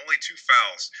 steal and only 2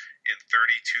 fouls in 32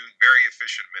 very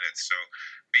efficient minutes. So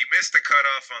we missed the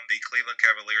cutoff on the Cleveland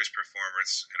Cavaliers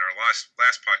performance in our last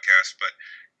podcast, but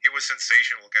he was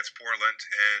sensational against Portland,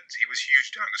 and he was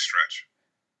huge down the stretch.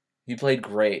 He played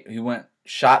great. He went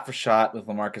shot for shot with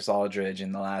LaMarcus Aldridge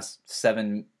in the last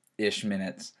 7-ish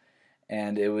minutes,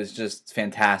 and it was just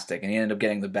fantastic. And he ended up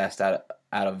getting the best out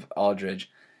of Aldridge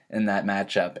in that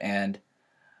matchup. And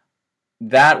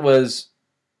that was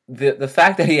the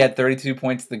fact that he had 32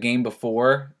 points the game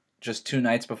before, just 2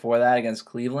 nights before that against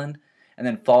Cleveland, and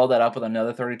then followed that up with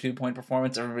another 32-point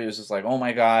performance. Everybody was just like, "Oh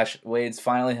my gosh, Wade's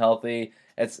finally healthy."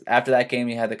 After that game,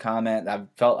 he had the comment,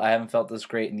 "I haven't felt this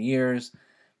great in years,"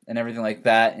 and everything like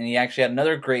that. And he actually had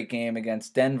another great game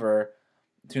against Denver,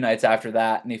 2 nights after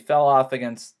that, and he fell off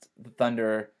against the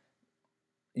Thunder,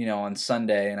 on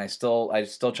Sunday, and I still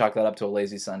chalk that up to a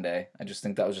lazy Sunday. I just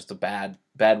think that was just a bad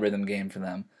rhythm game for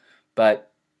them.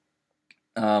 But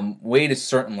Wade is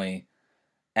certainly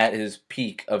at his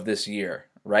peak of this year,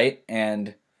 right?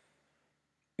 And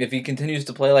if he continues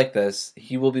to play like this,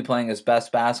 he will be playing his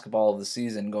best basketball of the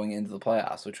season going into the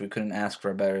playoffs, which we couldn't ask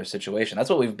for a better situation. That's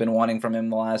what we've been wanting from him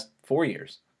the last 4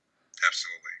 years.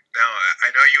 Absolutely. Now,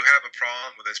 I know you have a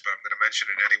problem with this, but I'm going to mention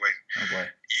it anyway. Oh boy.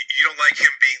 You don't like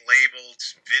him being labeled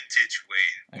vintage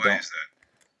Wade. Why is that?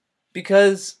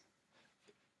 Because,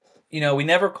 we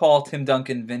never call Tim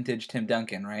Duncan vintage Tim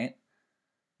Duncan, right?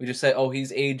 We just say, oh,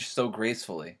 he's aged so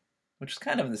gracefully, which is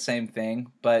kind of the same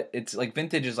thing, but it's like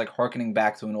vintage is like hearkening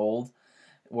back to an old,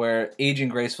 where aging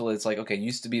gracefully, it's like, okay, you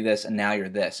used to be this, and now you're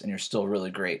this, and you're still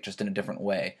really great, just in a different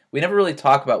way. We never really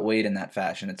talk about Wade in that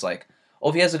fashion. It's like, oh,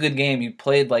 if he has a good game, he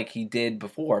played like he did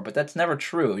before. But that's never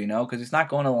true, because he's not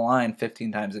going to the line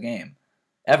 15 times a game.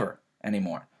 Ever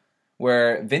anymore.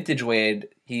 Where vintage Wade,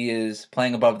 he is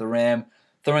playing above the rim,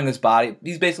 throwing his body.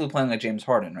 He's basically playing like James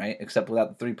Harden, right? Except without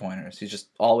the three-pointers. He's just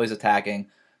always attacking,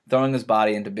 throwing his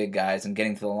body into big guys, and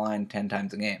getting to the line 10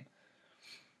 times a game.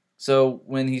 So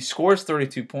when he scores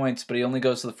 32 points, but he only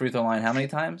goes to the free throw line how many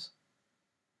times?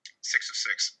 6 of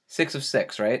 6. 6 of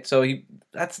 6, right? So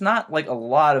that's not like a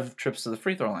lot of trips to the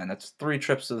free throw line. That's 3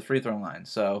 trips to the free throw line.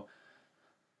 So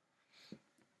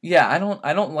yeah,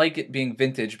 I don't like it being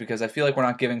vintage because I feel like we're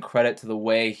not giving credit to the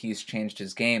way he's changed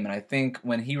his game. And I think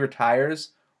when he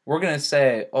retires, we're going to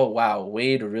say, oh wow,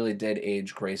 Wade really did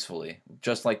age gracefully,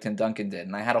 just like Tim Duncan did.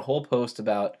 And I had a whole post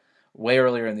about way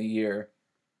earlier in the year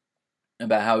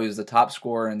about how he was the top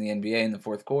scorer in the NBA in the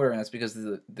fourth quarter, and that's because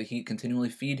the Heat continually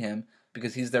feed him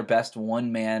because he's their best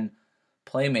one-man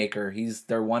playmaker. He's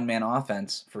their one-man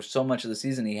offense for so much of the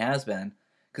season he has been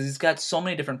because he's got so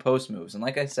many different post moves. And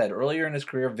like I said, earlier in his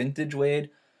career, vintage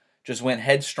Wade just went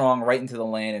headstrong right into the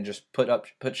lane and just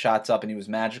put shots up, and he was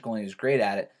magical and he was great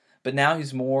at it. But now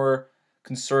he's more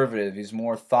conservative. He's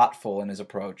more thoughtful in his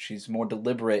approach. He's more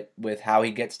deliberate with how he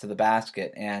gets to the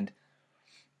basket, and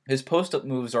his post-up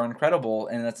moves are incredible,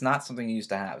 and that's not something he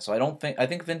used to have. So I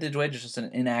think vintage Wade is just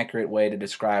an inaccurate way to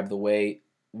describe the way,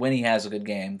 when he has a good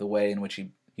game, the way in which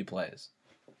he plays.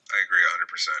 I agree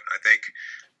 100%. I think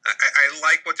I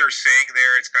like what they're saying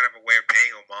there. It's kind of a way of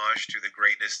paying homage to the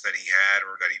greatness that he had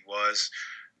or that he was.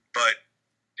 But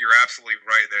you're absolutely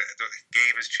right. The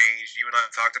game has changed. You and I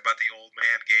have talked about the old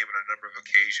man game on a number of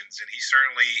occasions, and he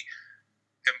certainly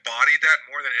embodied that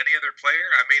more than any other player.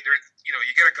 I mean,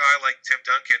 you get a guy like Tim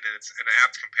Duncan, and it's an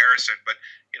apt comparison, but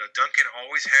Duncan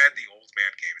always had the old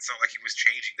man game. It's not like he was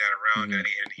changing that around, and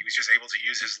he was just able to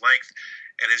use his length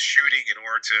and his shooting in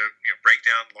order to break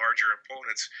down larger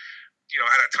opponents.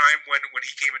 At a time when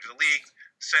he came into the league,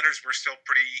 centers were still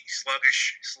pretty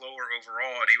sluggish, slower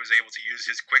overall, and he was able to use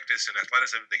his quickness and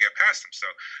athleticism to get past them. So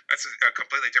that's a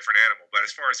completely different animal. But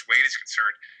as far as Wade is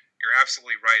concerned, you're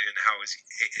absolutely right in how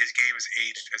his game has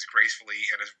aged as gracefully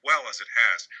and as well as it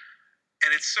has.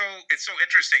 And it's so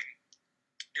interesting.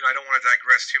 I don't want to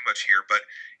digress too much here, but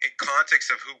in context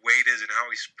of who Wade is and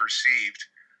how he's perceived,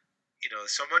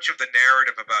 so much of the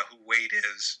narrative about who Wade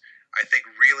is, I think,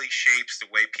 really shapes the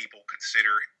way people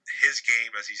consider his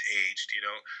game as he's aged.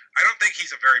 I don't think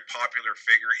he's a very popular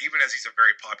figure, even as he's a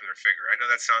very popular figure. I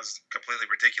know that sounds completely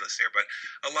ridiculous there, but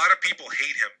a lot of people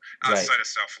hate him outside of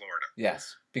South Florida.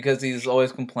 Yes, because he's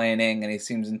always complaining and he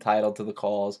seems entitled to the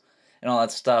calls and all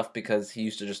that stuff because he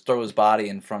used to just throw his body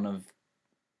in front of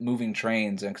moving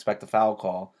trains and expect a foul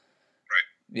call. Right.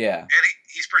 Yeah. And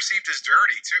he's perceived as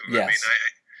dirty, too. Yes. I mean,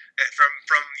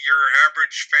 from your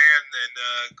average fan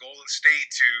in Golden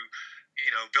State to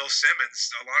Bill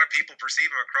Simmons, a lot of people perceive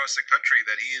him across the country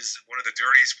that he is one of the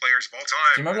dirtiest players of all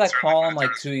time. Do you remember that column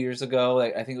like 2 years ago?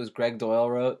 Like, I think it was Greg Doyle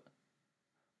wrote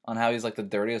on how he's like the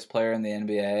dirtiest player in the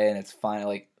NBA, and it's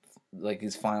finally like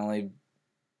he's finally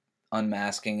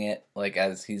unmasking it like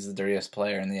as he's the dirtiest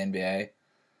player in the NBA.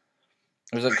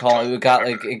 There was a call. It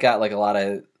got like a lot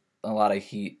of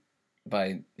heat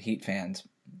by Heat fans.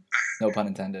 No pun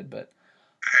intended, but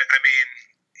I mean,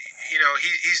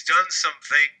 he's done some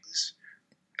things.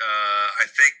 I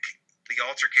think the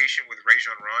altercation with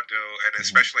Rajon Rondo, and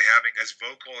especially having as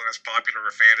vocal and as popular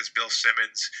a fan as Bill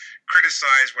Simmons,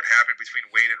 criticize what happened between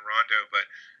Wade and Rondo. But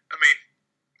I mean,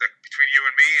 between you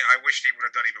and me, I wished he would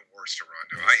have done even worse to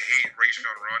Rondo. I hate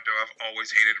Rajon Rondo. I've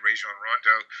always hated Rajon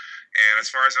Rondo, and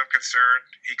as far as I'm concerned,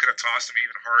 he could have tossed him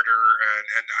even harder.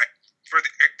 And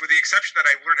with the exception that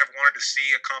I wouldn't have wanted to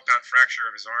see a compound fracture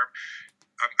of his arm,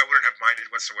 I wouldn't have minded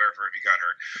whatsoever if he got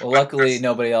hurt. Well, luckily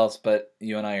nobody else but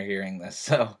you and I are hearing this,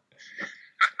 so.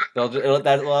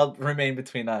 That'll remain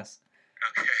between us.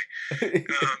 Okay.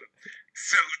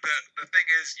 So the thing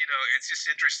is, it's just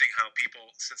interesting how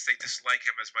people, since they dislike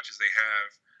him as much as they have,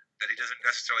 that he doesn't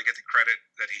necessarily get the credit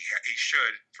that he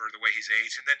should for the way he's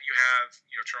aged. And then you have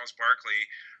Charles Barkley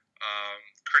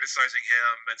criticizing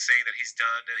him and saying that he's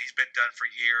been done for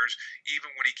years, even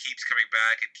when he keeps coming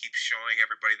back and keeps showing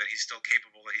everybody that he's still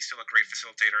capable, that he's still a great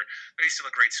facilitator, that he's still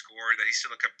a great scorer, that he's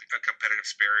still a competitive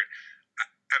spirit.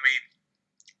 I mean,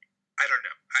 I don't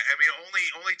know. I mean,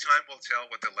 only time will tell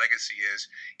what the legacy is.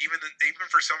 Even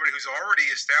for somebody who's already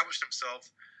established himself,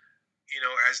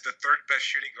 as the third best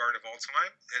shooting guard of all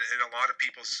time, in a lot of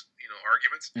people's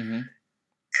arguments. Mm-hmm.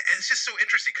 And it's just so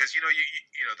interesting because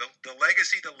the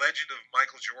legacy, the legend of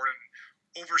Michael Jordan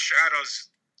overshadows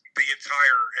the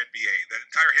entire NBA, the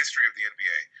entire history of the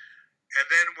NBA. And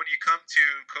then when you come to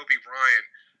Kobe Bryant,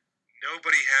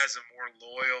 nobody has a more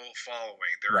loyal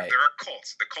following. There are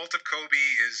cults. The cult of Kobe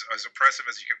is as oppressive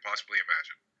as you can possibly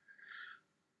imagine.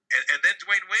 And then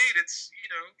Dwayne Wade, it's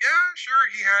sure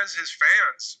he has his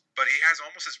fans, but he has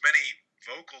almost as many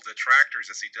vocal detractors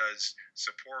as he does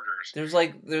supporters. There's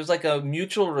like a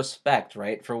mutual respect,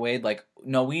 right, for Wade. Like,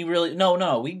 no, we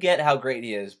get how great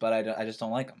he is, but I just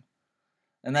don't like him.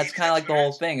 And that's kind of like the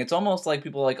whole thing. It's almost like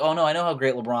people are like, oh no, I know how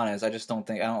great LeBron is. I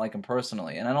don't like him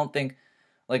personally, and I don't think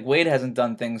like Wade hasn't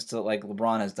done things to like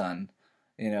LeBron has done,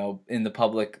 in the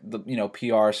public,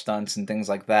 PR stunts and things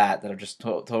like that are just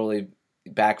totally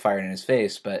backfired in his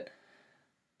face. But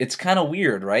it's kind of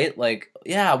weird, right? Like,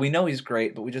 yeah, we know he's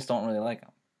great, but we just don't really like him.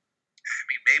 I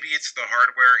mean, maybe it's the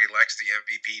hardware. He likes the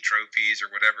MVP trophies or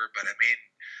whatever, but I mean,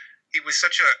 he was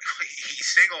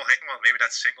maybe not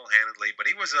single-handedly, but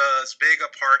he was as big a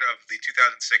part of the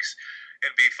 2006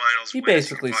 NBA Finals. He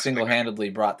basically single-handedly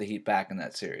brought the Heat back in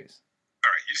that series. All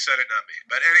right, you said it, not me.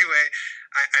 But anyway,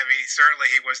 I mean,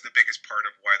 certainly he was the biggest part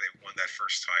of why they won that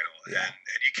first title. Yeah.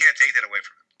 And you can't take that away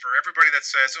from him. For everybody that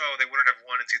says, oh, they wouldn't have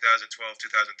won in 2012,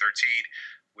 2013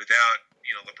 without,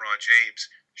 LeBron James,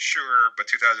 sure, but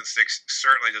 2006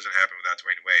 certainly doesn't happen without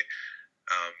Dwayne Wade.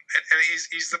 And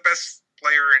he's the best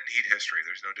player in Heat history.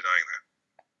 There's no denying that.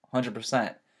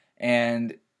 100%.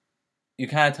 And you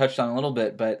kind of touched on it a little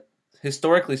bit, but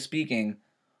historically speaking,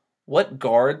 what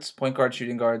guards, point guard,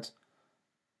 shooting guards,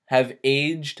 have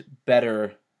aged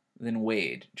better than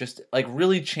Wade? Just like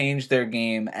really changed their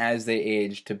game as they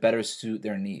aged to better suit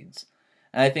their needs.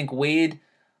 And I think Wade,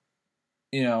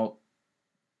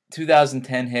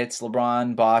 2010 hits,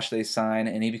 LeBron, Bosh, they sign,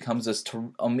 and he becomes this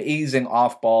amazing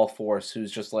off-ball force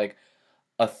who's just like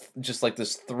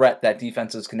this threat that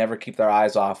defenses can never keep their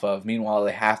eyes off of. Meanwhile,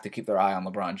 they have to keep their eye on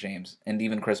LeBron James and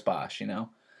even Chris Bosh,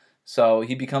 So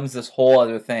he becomes this whole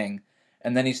other thing,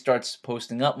 and then he starts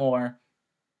posting up more,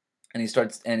 and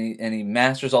he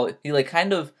masters all. He like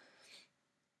kind of,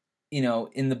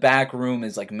 in the back room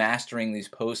is like mastering these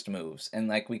post moves, and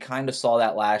like we kind of saw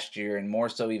that last year, and more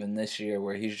so even this year,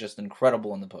 where he's just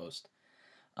incredible in the post,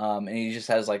 and he just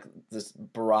has like this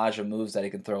barrage of moves that he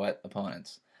can throw at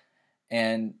opponents.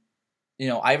 And,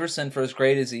 Iverson, for as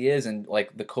great as he is, and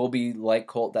like the Kobe-like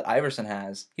cult that Iverson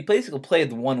has, he basically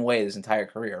played one way his entire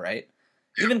career, right?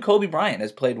 Even Kobe Bryant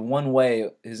has played one way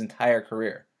his entire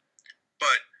career.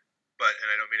 But,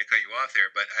 and I don't mean to cut you off there,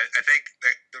 but I think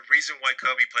that the reason why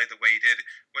Kobe played the way he did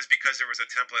was because there was a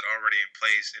template already in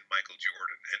place in Michael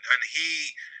Jordan. And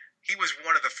he was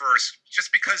one of the first,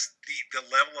 just because the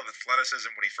level of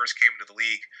athleticism when he first came into the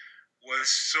league was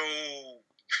so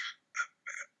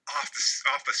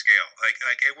off the scale.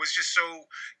 Like it was just so.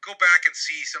 Go back and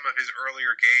see some of his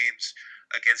earlier games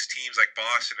against teams like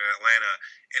Boston and Atlanta,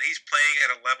 and he's playing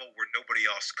at a level where nobody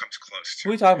else comes close to. Who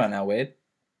are we talking about now, Wade?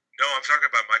 No, I'm talking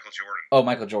about Michael Jordan. Oh,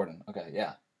 Michael Jordan. Okay,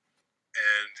 yeah.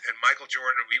 And Michael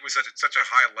Jordan, he was at such a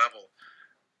high level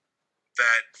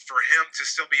that for him to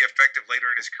still be effective later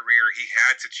in his career, he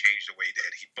had to change the way he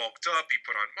did. He bulked up, he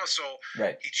put on muscle,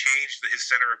 right. He changed his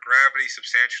center of gravity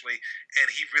substantially, and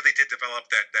he really did develop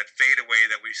that fadeaway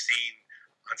that we've seen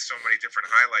on so many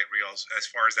different highlight reels. As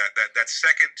far as that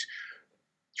second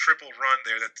triple run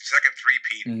there, that second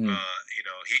three-peat, mm-hmm.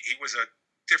 He was a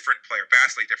different player,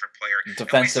 vastly different player.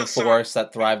 Defensive force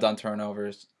that thrived on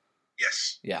turnovers.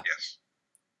 Yes. Yeah. Yes.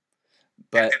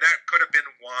 But and that could have been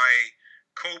why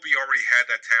Kobe already had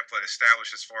that template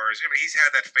established. As far as he's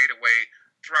had that fadeaway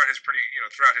throughout his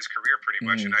career pretty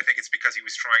much, mm-hmm. and I think it's because he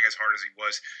was trying as hard as he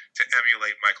was to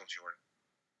emulate Michael Jordan.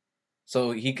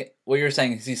 So what you're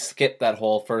saying is he skipped that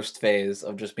whole first phase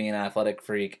of just being an athletic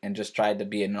freak and just tried to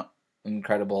be an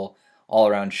incredible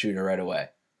all-around shooter right away.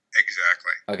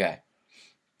 Exactly. Okay.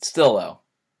 Still though,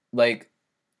 like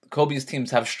Kobe's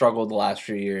teams have struggled the last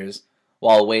few years,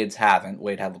 while Wade's haven't.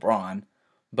 Wade had LeBron,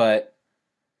 but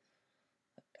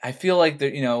I feel like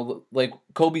like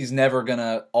Kobe's never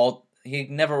gonna he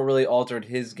never really altered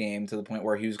his game to the point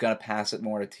where he was gonna pass it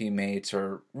more to teammates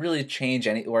or really change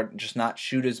or just not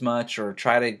shoot as much or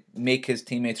try to make his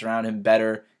teammates around him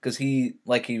better, because he,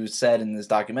 like he said in this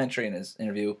documentary, in his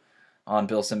interview on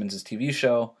Bill Simmons' TV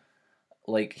show,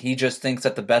 like he just thinks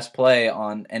that the best play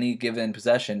on any given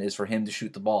possession is for him to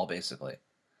shoot the ball, basically.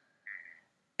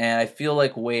 And I feel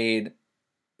like Wade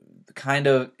kind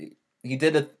of,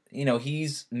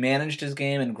 he's managed his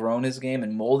game and grown his game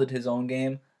and molded his own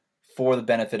game for the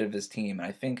benefit of his team. And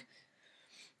I think,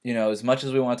 as much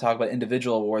as we want to talk about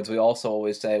individual awards, we also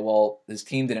always say, well, his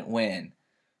team didn't win.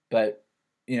 But,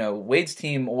 Wade's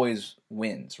team always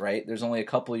wins, right? There's only a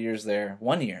couple of years there,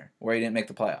 1 year, where he didn't make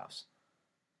the playoffs.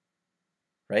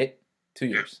 Right? 2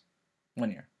 years. 1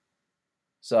 year.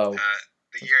 So...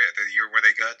 the year where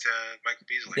they got Michael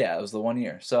Beasley. Yeah, it was the 1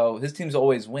 year. So his teams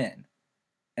always win.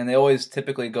 And they always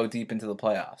typically go deep into the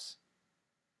playoffs.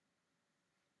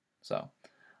 So,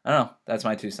 I don't know. That's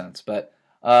my 2 cents. But,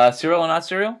 cereal or not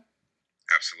cereal?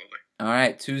 Absolutely. All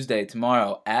right, Tuesday,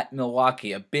 tomorrow, at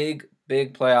Milwaukee. A big,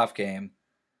 big playoff game.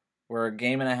 We're a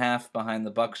game and a half behind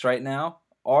the Bucks right now.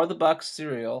 Are the Bucks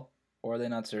cereal, or are they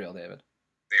not cereal, David?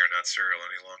 They are not cereal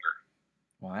any longer.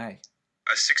 Why?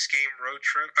 A 6-game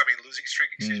losing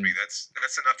streak, excuse me, that's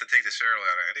enough to take the cereal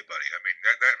out of anybody. I mean,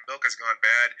 that milk has gone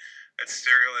bad. That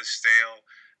cereal is stale.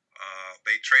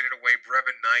 They traded away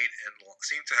Brevin Knight and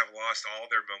seem to have lost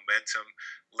all their momentum.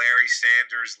 Larry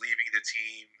Sanders leaving the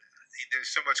team.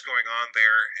 There's so much going on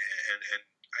there, and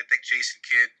I think Jason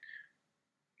Kidd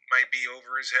might be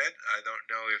over his head. I don't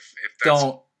know if that's...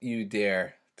 Don't you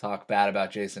dare talk bad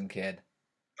about Jason Kidd.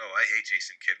 Oh, I hate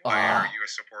Jason Kidd. Why are you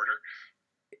a supporter?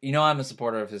 I'm a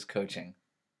supporter of his coaching.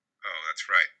 Oh, that's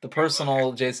right. The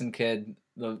personal Jason Kidd,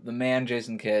 the man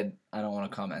Jason Kidd, I don't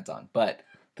want to comment on. But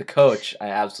the coach, I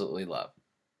absolutely love.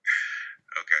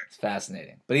 Okay. It's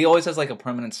fascinating. But he always has like a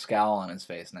permanent scowl on his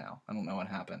face now. I don't know what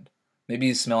happened. Maybe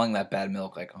he's smelling that bad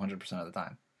milk like 100% of the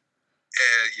time.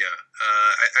 Yeah.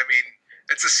 I mean,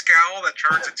 it's a scowl that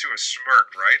turns into a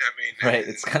smirk, right? I mean... Right.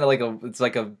 It's kind of like it's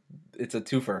a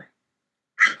twofer.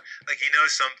 Like he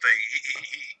knows something.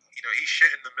 He's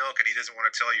shitting the milk and he doesn't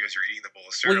want to tell you as you're eating the bowl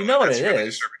of cereal. Well, you know what it really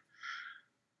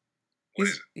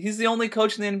is. He's the only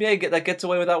coach in the NBA that gets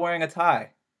away without wearing a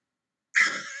tie.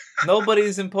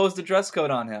 Nobody's imposed a dress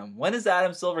code on him. When is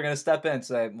Adam Silver going to step in and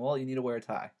say, well, you need to wear a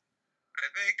tie?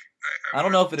 I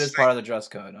don't know if it is part of the dress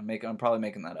code. I'm probably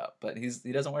making that up. But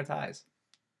he doesn't wear ties.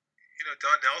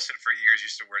 Don Nelson for years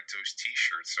used to wear those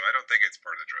T-shirts, so I don't think it's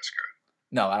part of the dress code.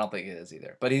 No, I don't think it is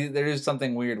either. But there is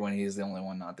something weird when he's the only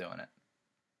one not doing it.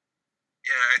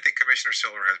 Yeah, I think Commissioner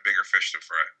Silver has bigger fish to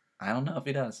fry. I don't know if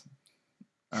he does.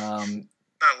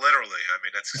 Not literally. I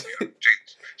mean, that's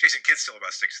Jason Kidd's still about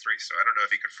 6'3", so I don't know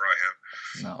if he could fry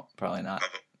him. No, probably not.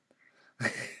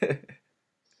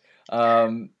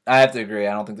 I have to agree.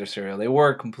 I don't think they're cereal. They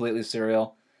were completely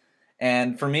cereal.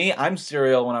 And for me, I'm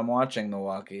cereal when I'm watching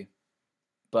Milwaukee.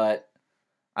 But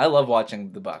I love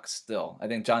watching the Bucks still. I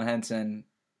think John Henson,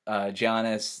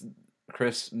 Giannis,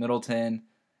 Chris Middleton,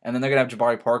 and then they're going to have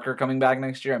Jabari Parker coming back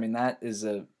next year. I mean, that is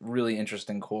a really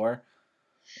interesting core.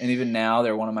 And even now,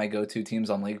 they're one of my go-to teams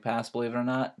on League Pass, believe it or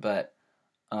not. But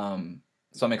so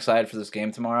I'm excited for this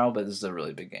game tomorrow, but this is a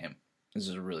really big game. This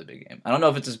is a really big game. I don't know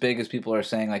if it's as big as people are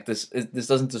saying. Like this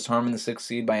doesn't determine the 6th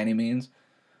seed by any means,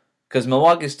 because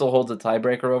Milwaukee still holds a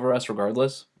tiebreaker over us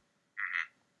regardless.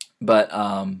 But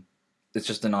it's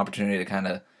just an opportunity to kind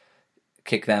of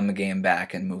kick them a game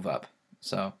back and move up.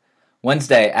 So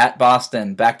Wednesday at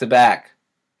Boston, back-to-back.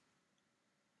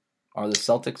 Are the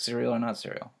Celtics cereal or not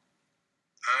cereal?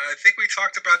 I think we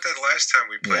talked about that last time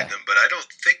we played them, but I don't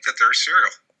think that they're cereal.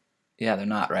 Yeah, they're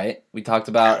not, right? We talked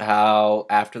about how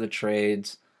after the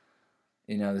trades,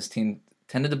 this team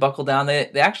tended to buckle down.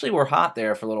 They actually were hot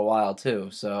there for a little while too.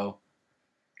 So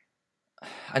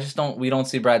we don't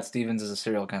see Brad Stevens as a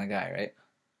cereal kind of guy, right?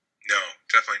 No,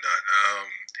 definitely not.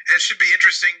 And it should be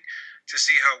interesting to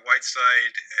see how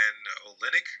Whiteside and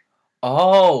Olynyk.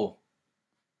 Oh,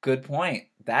 good point.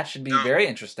 That should be very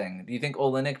interesting. Do you think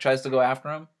Olynyk tries to go after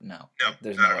him? No.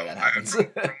 There's no way that happens. From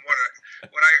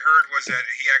what I heard was that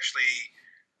he actually,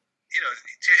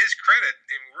 to his credit,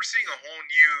 we're seeing a whole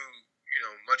new,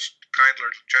 much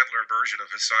gentler version of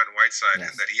Hassan Whiteside,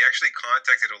 and that he actually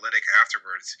contacted Olynyk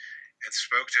afterwards and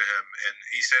spoke to him, and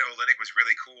he said Olynyk was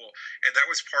really cool, and that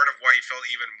was part of why he felt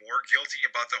even more guilty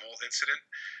about the whole incident,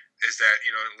 is that,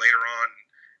 later on,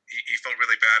 he felt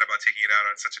really bad about taking it out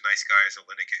on such a nice guy as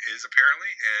Olynyk is,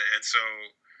 apparently, and so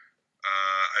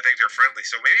I think they're friendly.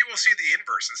 So maybe we'll see the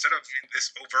inverse instead of this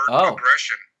overt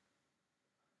aggression.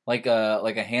 Like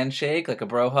a handshake, like a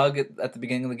bro hug at the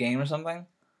beginning of the game or something?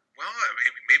 Well,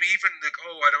 maybe even like,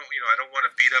 oh, I don't want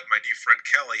to beat up my new friend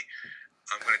Kelly.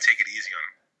 I'm going to take it easy on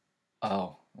him.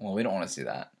 Oh, well, we don't want to see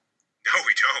that. No,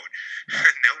 we don't.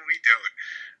 No, we don't.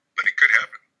 But it could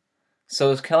happen.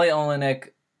 So is Kelly Olynyk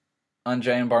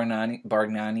Andre and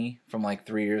Bargnani from like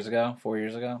 4 years ago? Oh,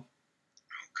 God.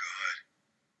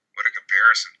 What a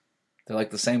comparison. They're like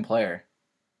the same player.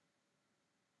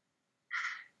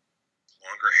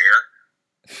 Longer hair?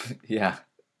 Yeah.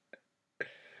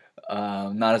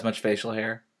 Not as much facial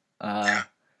hair. Yeah.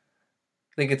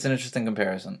 I think it's an interesting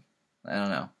comparison. I don't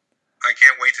know. I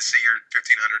can't wait to see your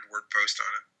 1,500 word post on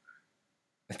it.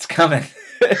 It's coming.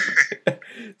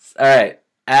 All right.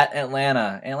 At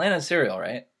Atlanta. Atlanta's cereal,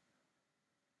 right?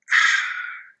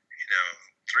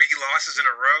 3 losses in a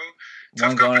row. Tough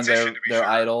One going to competition, to be their sure.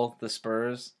 idol, the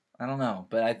Spurs. I don't know,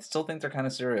 but I still think they're kind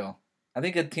of cereal. I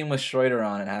think a team with Schroeder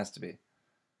on it has to be. Yeah,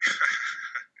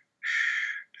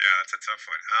 it's a tough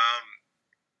one.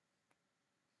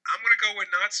 I'm going to go with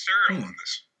not cereal on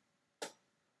this.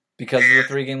 Because of the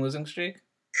 3-game losing streak?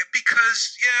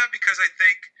 Because I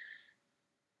think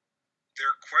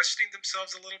they're questioning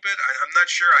themselves a little bit. I'm not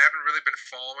sure. I haven't really been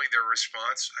following their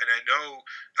response, and I know.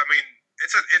 I mean,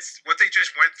 it's what they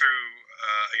just went through.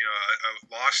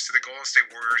 A loss to the Golden State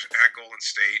Warriors at Golden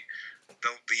State,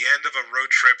 the end of a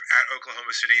road trip at Oklahoma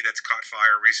City that's caught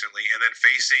fire recently, and then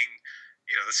facing,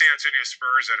 the San Antonio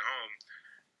Spurs at home.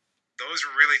 Those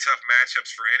are really tough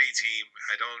matchups for any team.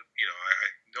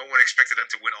 No one expected them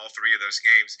to win all 3 of those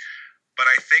games. But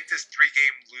I think this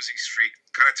 3-game losing streak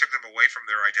kind of took them away from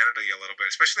their identity a little bit,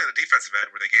 especially on the defensive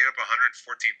end where they gave up 114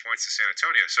 points to San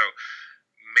Antonio. So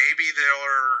maybe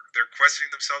they're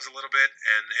questioning themselves a little bit.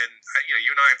 And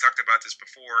you and I have talked about this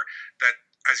before, that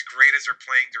as great as they're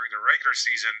playing during the regular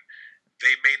season,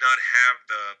 they may not have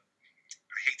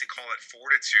I hate to call it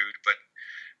fortitude, but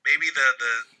maybe the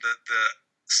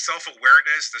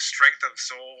self-awareness, the strength of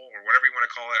soul, or whatever you want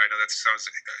to call it. I know that sounds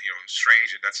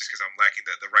strange, and that's just because I'm lacking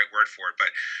the right word for it.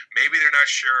 But maybe they're not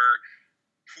sure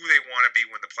who they want to be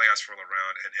when the playoffs roll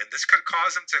around, and this could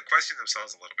cause them to question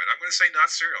themselves a little bit. I'm going to say not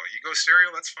cereal. You go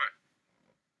cereal, that's fine.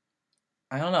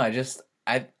 I don't know.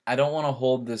 I don't want to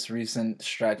hold this recent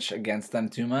stretch against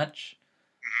them too much.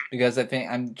 Because I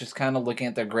think I'm just kind of looking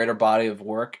at their greater body of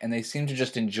work, and they seem to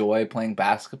just enjoy playing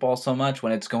basketball so much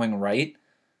when it's going right,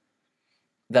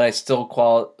 that I still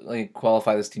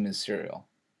qualify this team as cereal.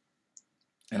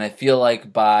 And I feel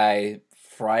like by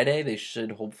Friday they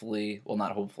should hopefully, well,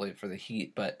 not hopefully for the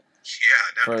Heat, but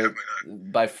definitely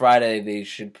not. By Friday they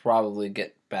should probably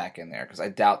get back in there, because I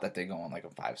doubt that they go on like a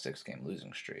 5-6 game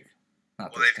losing streak. They've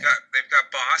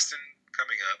got Boston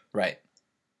coming up, right,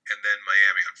 and then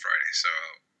Miami on Friday. So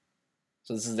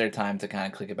this is their time to kind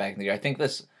of click it back in the year. I think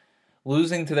this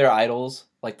losing to their idols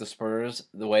like the Spurs,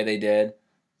 the way they did,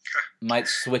 might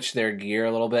switch their gear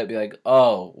a little bit, be like,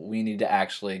 oh, we need to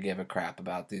actually give a crap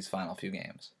about these final few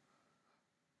games.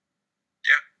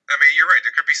 Yeah, I mean, you're right.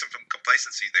 There could be some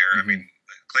complacency there. I mean,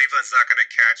 Cleveland's not going to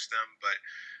catch them, but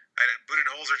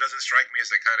Budenholzer doesn't strike me as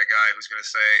the kind of guy who's going to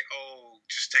say, oh,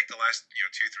 just take the last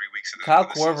 2-3 weeks of the Kyle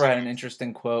season. Korver had an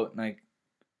interesting quote, and I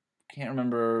can't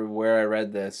remember where I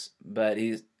read this, but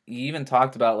he even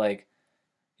talked about, like,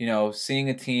 seeing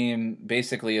a team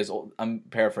basically as old, I'm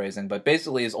paraphrasing, but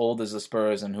basically as old as the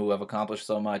Spurs and who have accomplished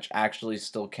so much, actually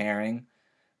still caring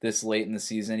this late in the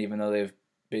season, even though they've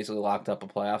basically locked up a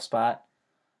playoff spot,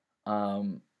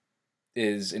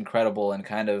 is incredible, and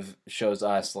kind of shows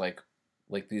us like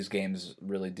these games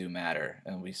really do matter,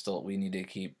 and we need to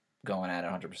keep going at it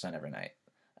 100% every night.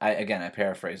 I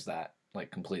paraphrased that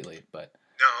like completely, but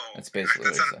no, that's basically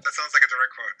that sounds like a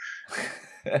direct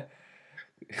quote.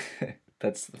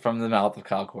 That's from the mouth of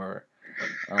Kyle Korver.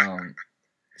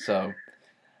 So,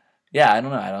 yeah, I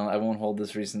don't know. I won't hold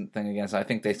this recent thing against. I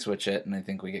think they switch it, and I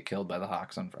think we get killed by the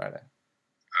Hawks on Friday.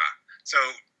 So,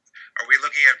 are we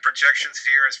looking at projections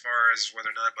here as far as whether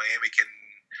or not Miami can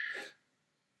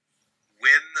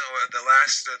win the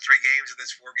last 3 games of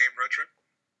this 4-game road trip?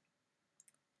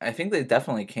 I think they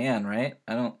definitely can, right?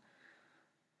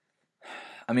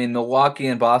 Milwaukee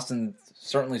and Boston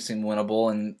certainly seem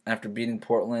winnable, and after beating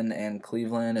Portland and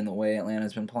Cleveland and the way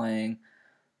Atlanta's been playing,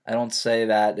 I don't say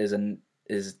that is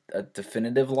a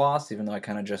definitive loss, even though I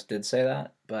kind of just did say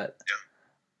that. But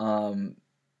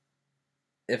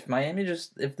if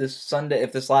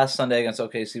this last Sunday against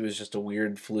OKC was just a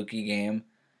weird fluky game,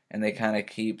 and they kind of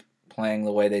keep playing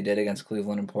the way they did against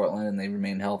Cleveland and Portland, and they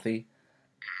remain healthy,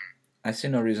 I see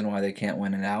no reason why they can't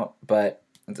win it out.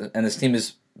 And this team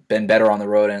has been better on the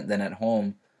road than at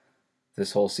home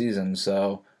this whole season.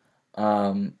 So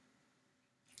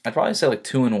I'd probably say like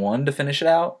 2-1 to finish it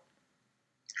out.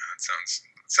 Yeah, that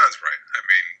sounds right. I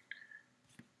mean,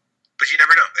 but you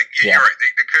never know. You're right.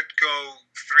 They could go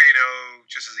 3-0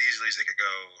 just as easily as they could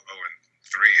go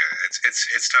 0-3.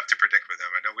 It's tough to predict with them.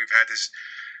 I know we've had this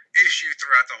issue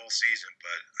throughout the whole season,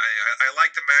 but I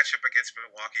like the matchup against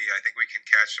Milwaukee. I think we can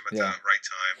catch them at the right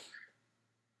time.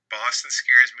 Boston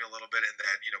scares me a little bit in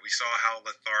that, we saw how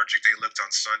lethargic they looked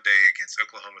on Sunday against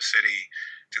Oklahoma City.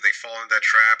 Do they fall into that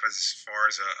trap as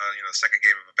far as a second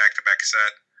game of a back-to-back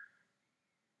set?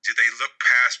 Do they look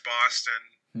past Boston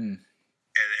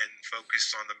and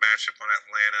focus on the matchup on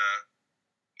Atlanta?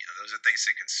 Those are things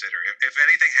to consider. If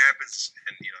anything happens,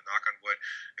 and knock on wood,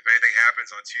 if anything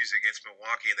happens on Tuesday against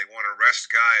Milwaukee and they want to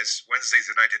rest guys, Wednesday's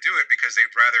the night to do it because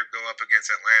they'd rather go up against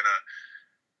Atlanta,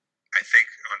 I think,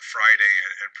 on Friday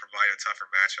and provide a tougher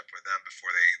matchup with them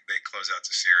before they close out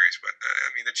the series. But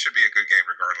it should be a good game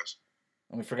regardless.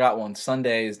 And we forgot one.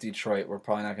 Sunday is Detroit. We're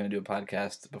probably not going to do a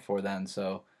podcast before then,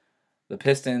 so the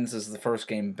Pistons is the first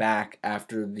game back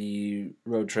after the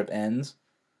road trip ends.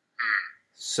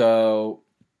 So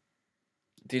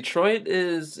Detroit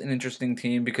is an interesting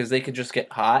team because they could just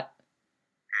get hot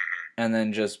and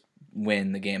then just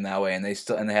win the game that way, and they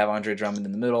have Andre Drummond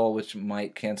in the middle, which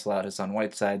might cancel out Hassan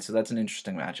Whiteside. So that's an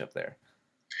interesting matchup there.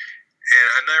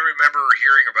 And I remember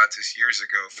hearing about this years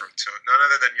ago from none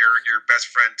other than your best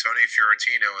friend Tony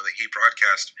Fiorentino on the Heat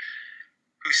broadcast,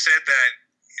 who said that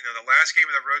the last game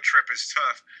of the road trip is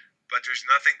tough, but there's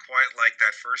nothing quite like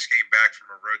that first game back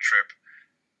from a road trip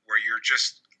where you're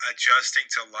just adjusting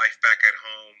to life back at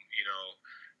home.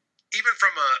 Even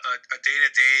from a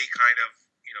day-to-day kind of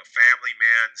family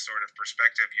man sort of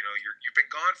perspective, you've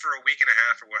been gone for a week and a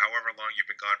half or however long you've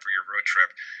been gone for your road trip,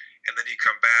 and then you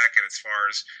come back, and as far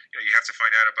as you have to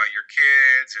find out about your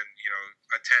kids and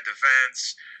attend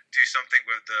events, do something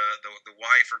with the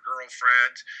wife or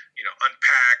girlfriend,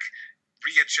 unpack,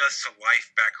 readjust to life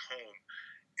back home,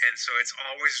 and so it's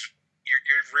always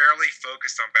you're rarely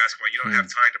focused on basketball. You don't have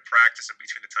time to practice in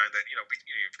between the time that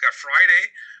you've got Friday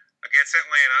against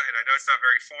Atlanta, and I know it's not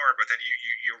very far, but then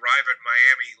you arrive at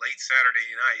Miami late Saturday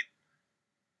night.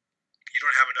 You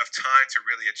don't have enough time to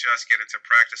really adjust, get into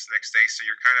practice the next day, so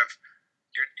you're kind of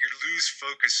you lose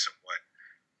focus somewhat.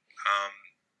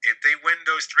 If they win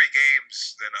those 3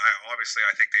 games, then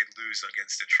I think they lose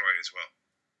against Detroit as well.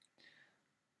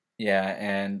 Yeah,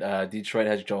 and Detroit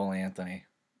has Joel Anthony.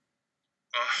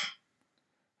 Oh,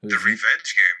 the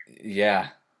revenge game.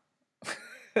 Yeah,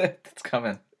 it's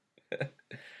coming.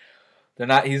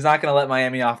 He's not going to let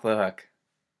Miami off the hook.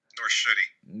 Nor should he.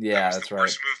 Yeah, that's right.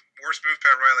 Worst move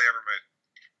Pat Riley ever made.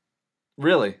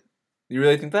 Really? You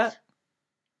really think that?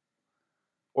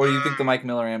 Or do you think the Mike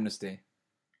Miller amnesty?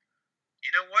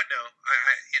 You know what? No.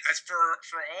 As for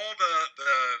all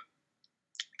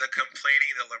the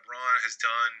complaining that LeBron has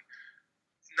done,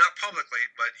 not publicly,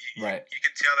 but you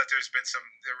can tell that there's been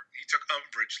he took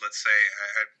umbrage, let's say,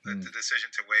 at the decision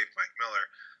to waive Mike Miller.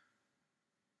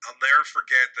 I'll never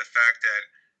forget the fact that,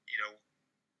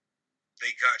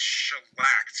 they got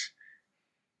shellacked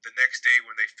the next day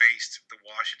when they faced the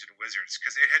Washington Wizards,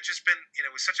 because it had just been, it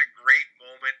was such a great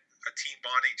moment, a team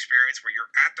bonding experience where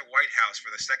you're at the White House for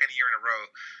the second year in a row.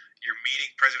 You're meeting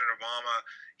President Obama.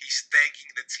 He's thanking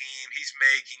the team. He's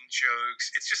making jokes.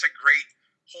 It's just a great,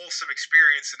 wholesome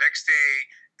experience. The next day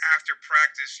after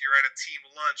practice, you're at a team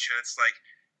lunch, and it's like,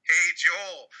 hey,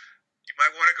 Joel, you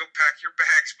might want to go pack your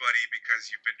bags, buddy,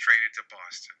 because you've been traded to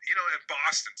Boston. And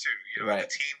Boston, too. Right. The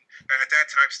team at that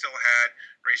time still had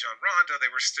Rajon Rondo.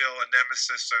 They were still a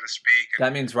nemesis, so to speak. And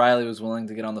that means Riley was willing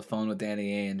to get on the phone with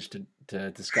Danny Ainge to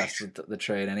discuss the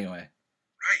trade anyway.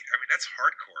 Right. That's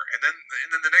hardcore. And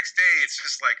then the next day, it's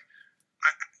just like,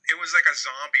 it was like a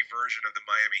zombie version of the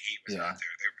Miami Heat was out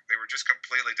there. They were just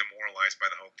completely demoralized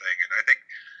by the whole thing. And I think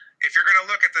if you're going to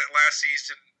look at the last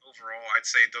season overall, I'd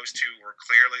say those two were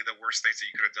clearly the worst things that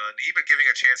you could have done. Even giving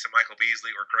a chance to Michael Beasley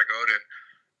or Greg Oden,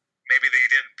 maybe they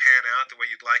didn't pan out the way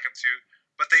you'd like them to,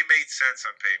 but they made sense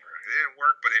on paper. It didn't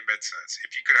work, but it made sense.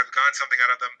 If you could have gotten something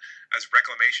out of them as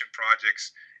reclamation projects,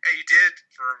 and you did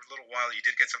for a little while, you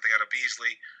did get something out of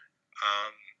Beasley.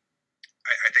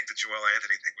 I think the Joel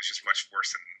Anthony thing was just much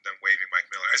worse than waiving Mike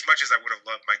Miller, as much as I would have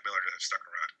loved Mike Miller to have stuck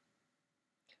around.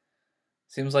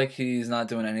 Seems like he's not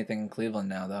doing anything in Cleveland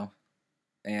now, though.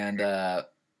 And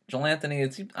Joel Anthony, I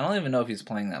don't even know if he's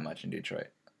playing that much in Detroit.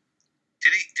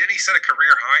 Did he set a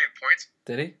career high in points?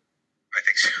 Did he? I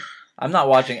think so. I'm not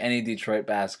watching any Detroit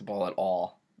basketball at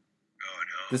all. Oh,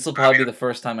 no. This will probably be the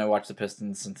first time I watch the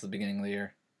Pistons since the beginning of the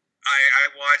year. I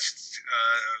watched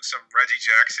some Reggie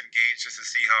Jackson games just to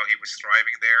see how he was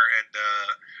thriving there,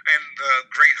 and the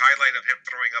great highlight of him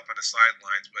throwing up on the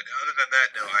sidelines. But other than that,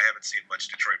 no, I haven't seen much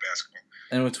Detroit basketball.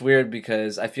 And it's weird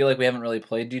because I feel like we haven't really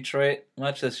played Detroit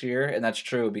much this year, and that's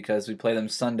true because we play them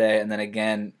Sunday and then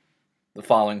again the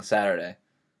following Saturday.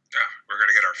 Yeah, we're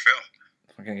gonna get our fill.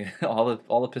 We're gonna get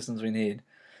all the Pistons we need.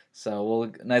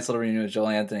 So nice little reunion with Joel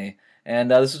Anthony, and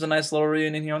this was a nice little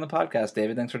reunion here on the podcast.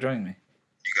 David, thanks for joining me.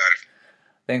 You got it.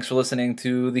 Thanks for listening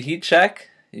to The Heat Check.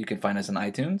 You can find us on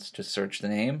iTunes. Just search the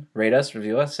name, rate us,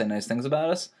 review us, say nice things about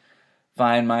us.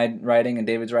 Find my writing and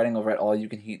David's writing over at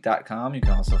allyoucanheat.com. You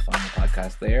can also find the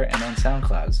podcast there and on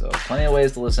SoundCloud. So plenty of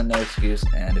ways to listen, no excuse.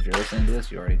 And if you're listening to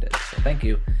this, you already did. So thank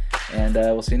you, and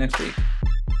we'll see you next week.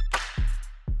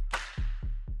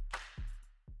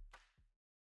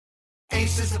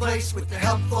 Ace is the place with the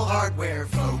helpful hardware,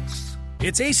 folks.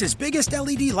 It's Ace's biggest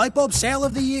LED light bulb sale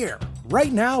of the year.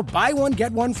 Right now, buy one,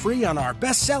 get one free on our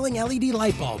best-selling LED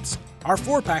light bulbs. Our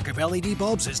 4-pack of LED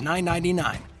bulbs is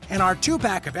 $9.99, and our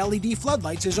 2-pack of LED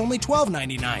floodlights is only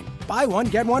 $12.99. Buy one,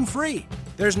 get one free.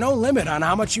 There's no limit on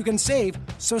how much you can save,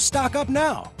 so stock up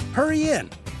now. Hurry in.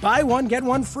 Buy one, get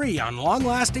one free on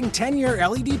long-lasting 10-year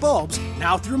LED bulbs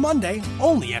now through Monday,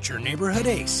 only at your neighborhood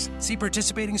Ace. See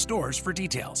participating stores for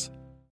details.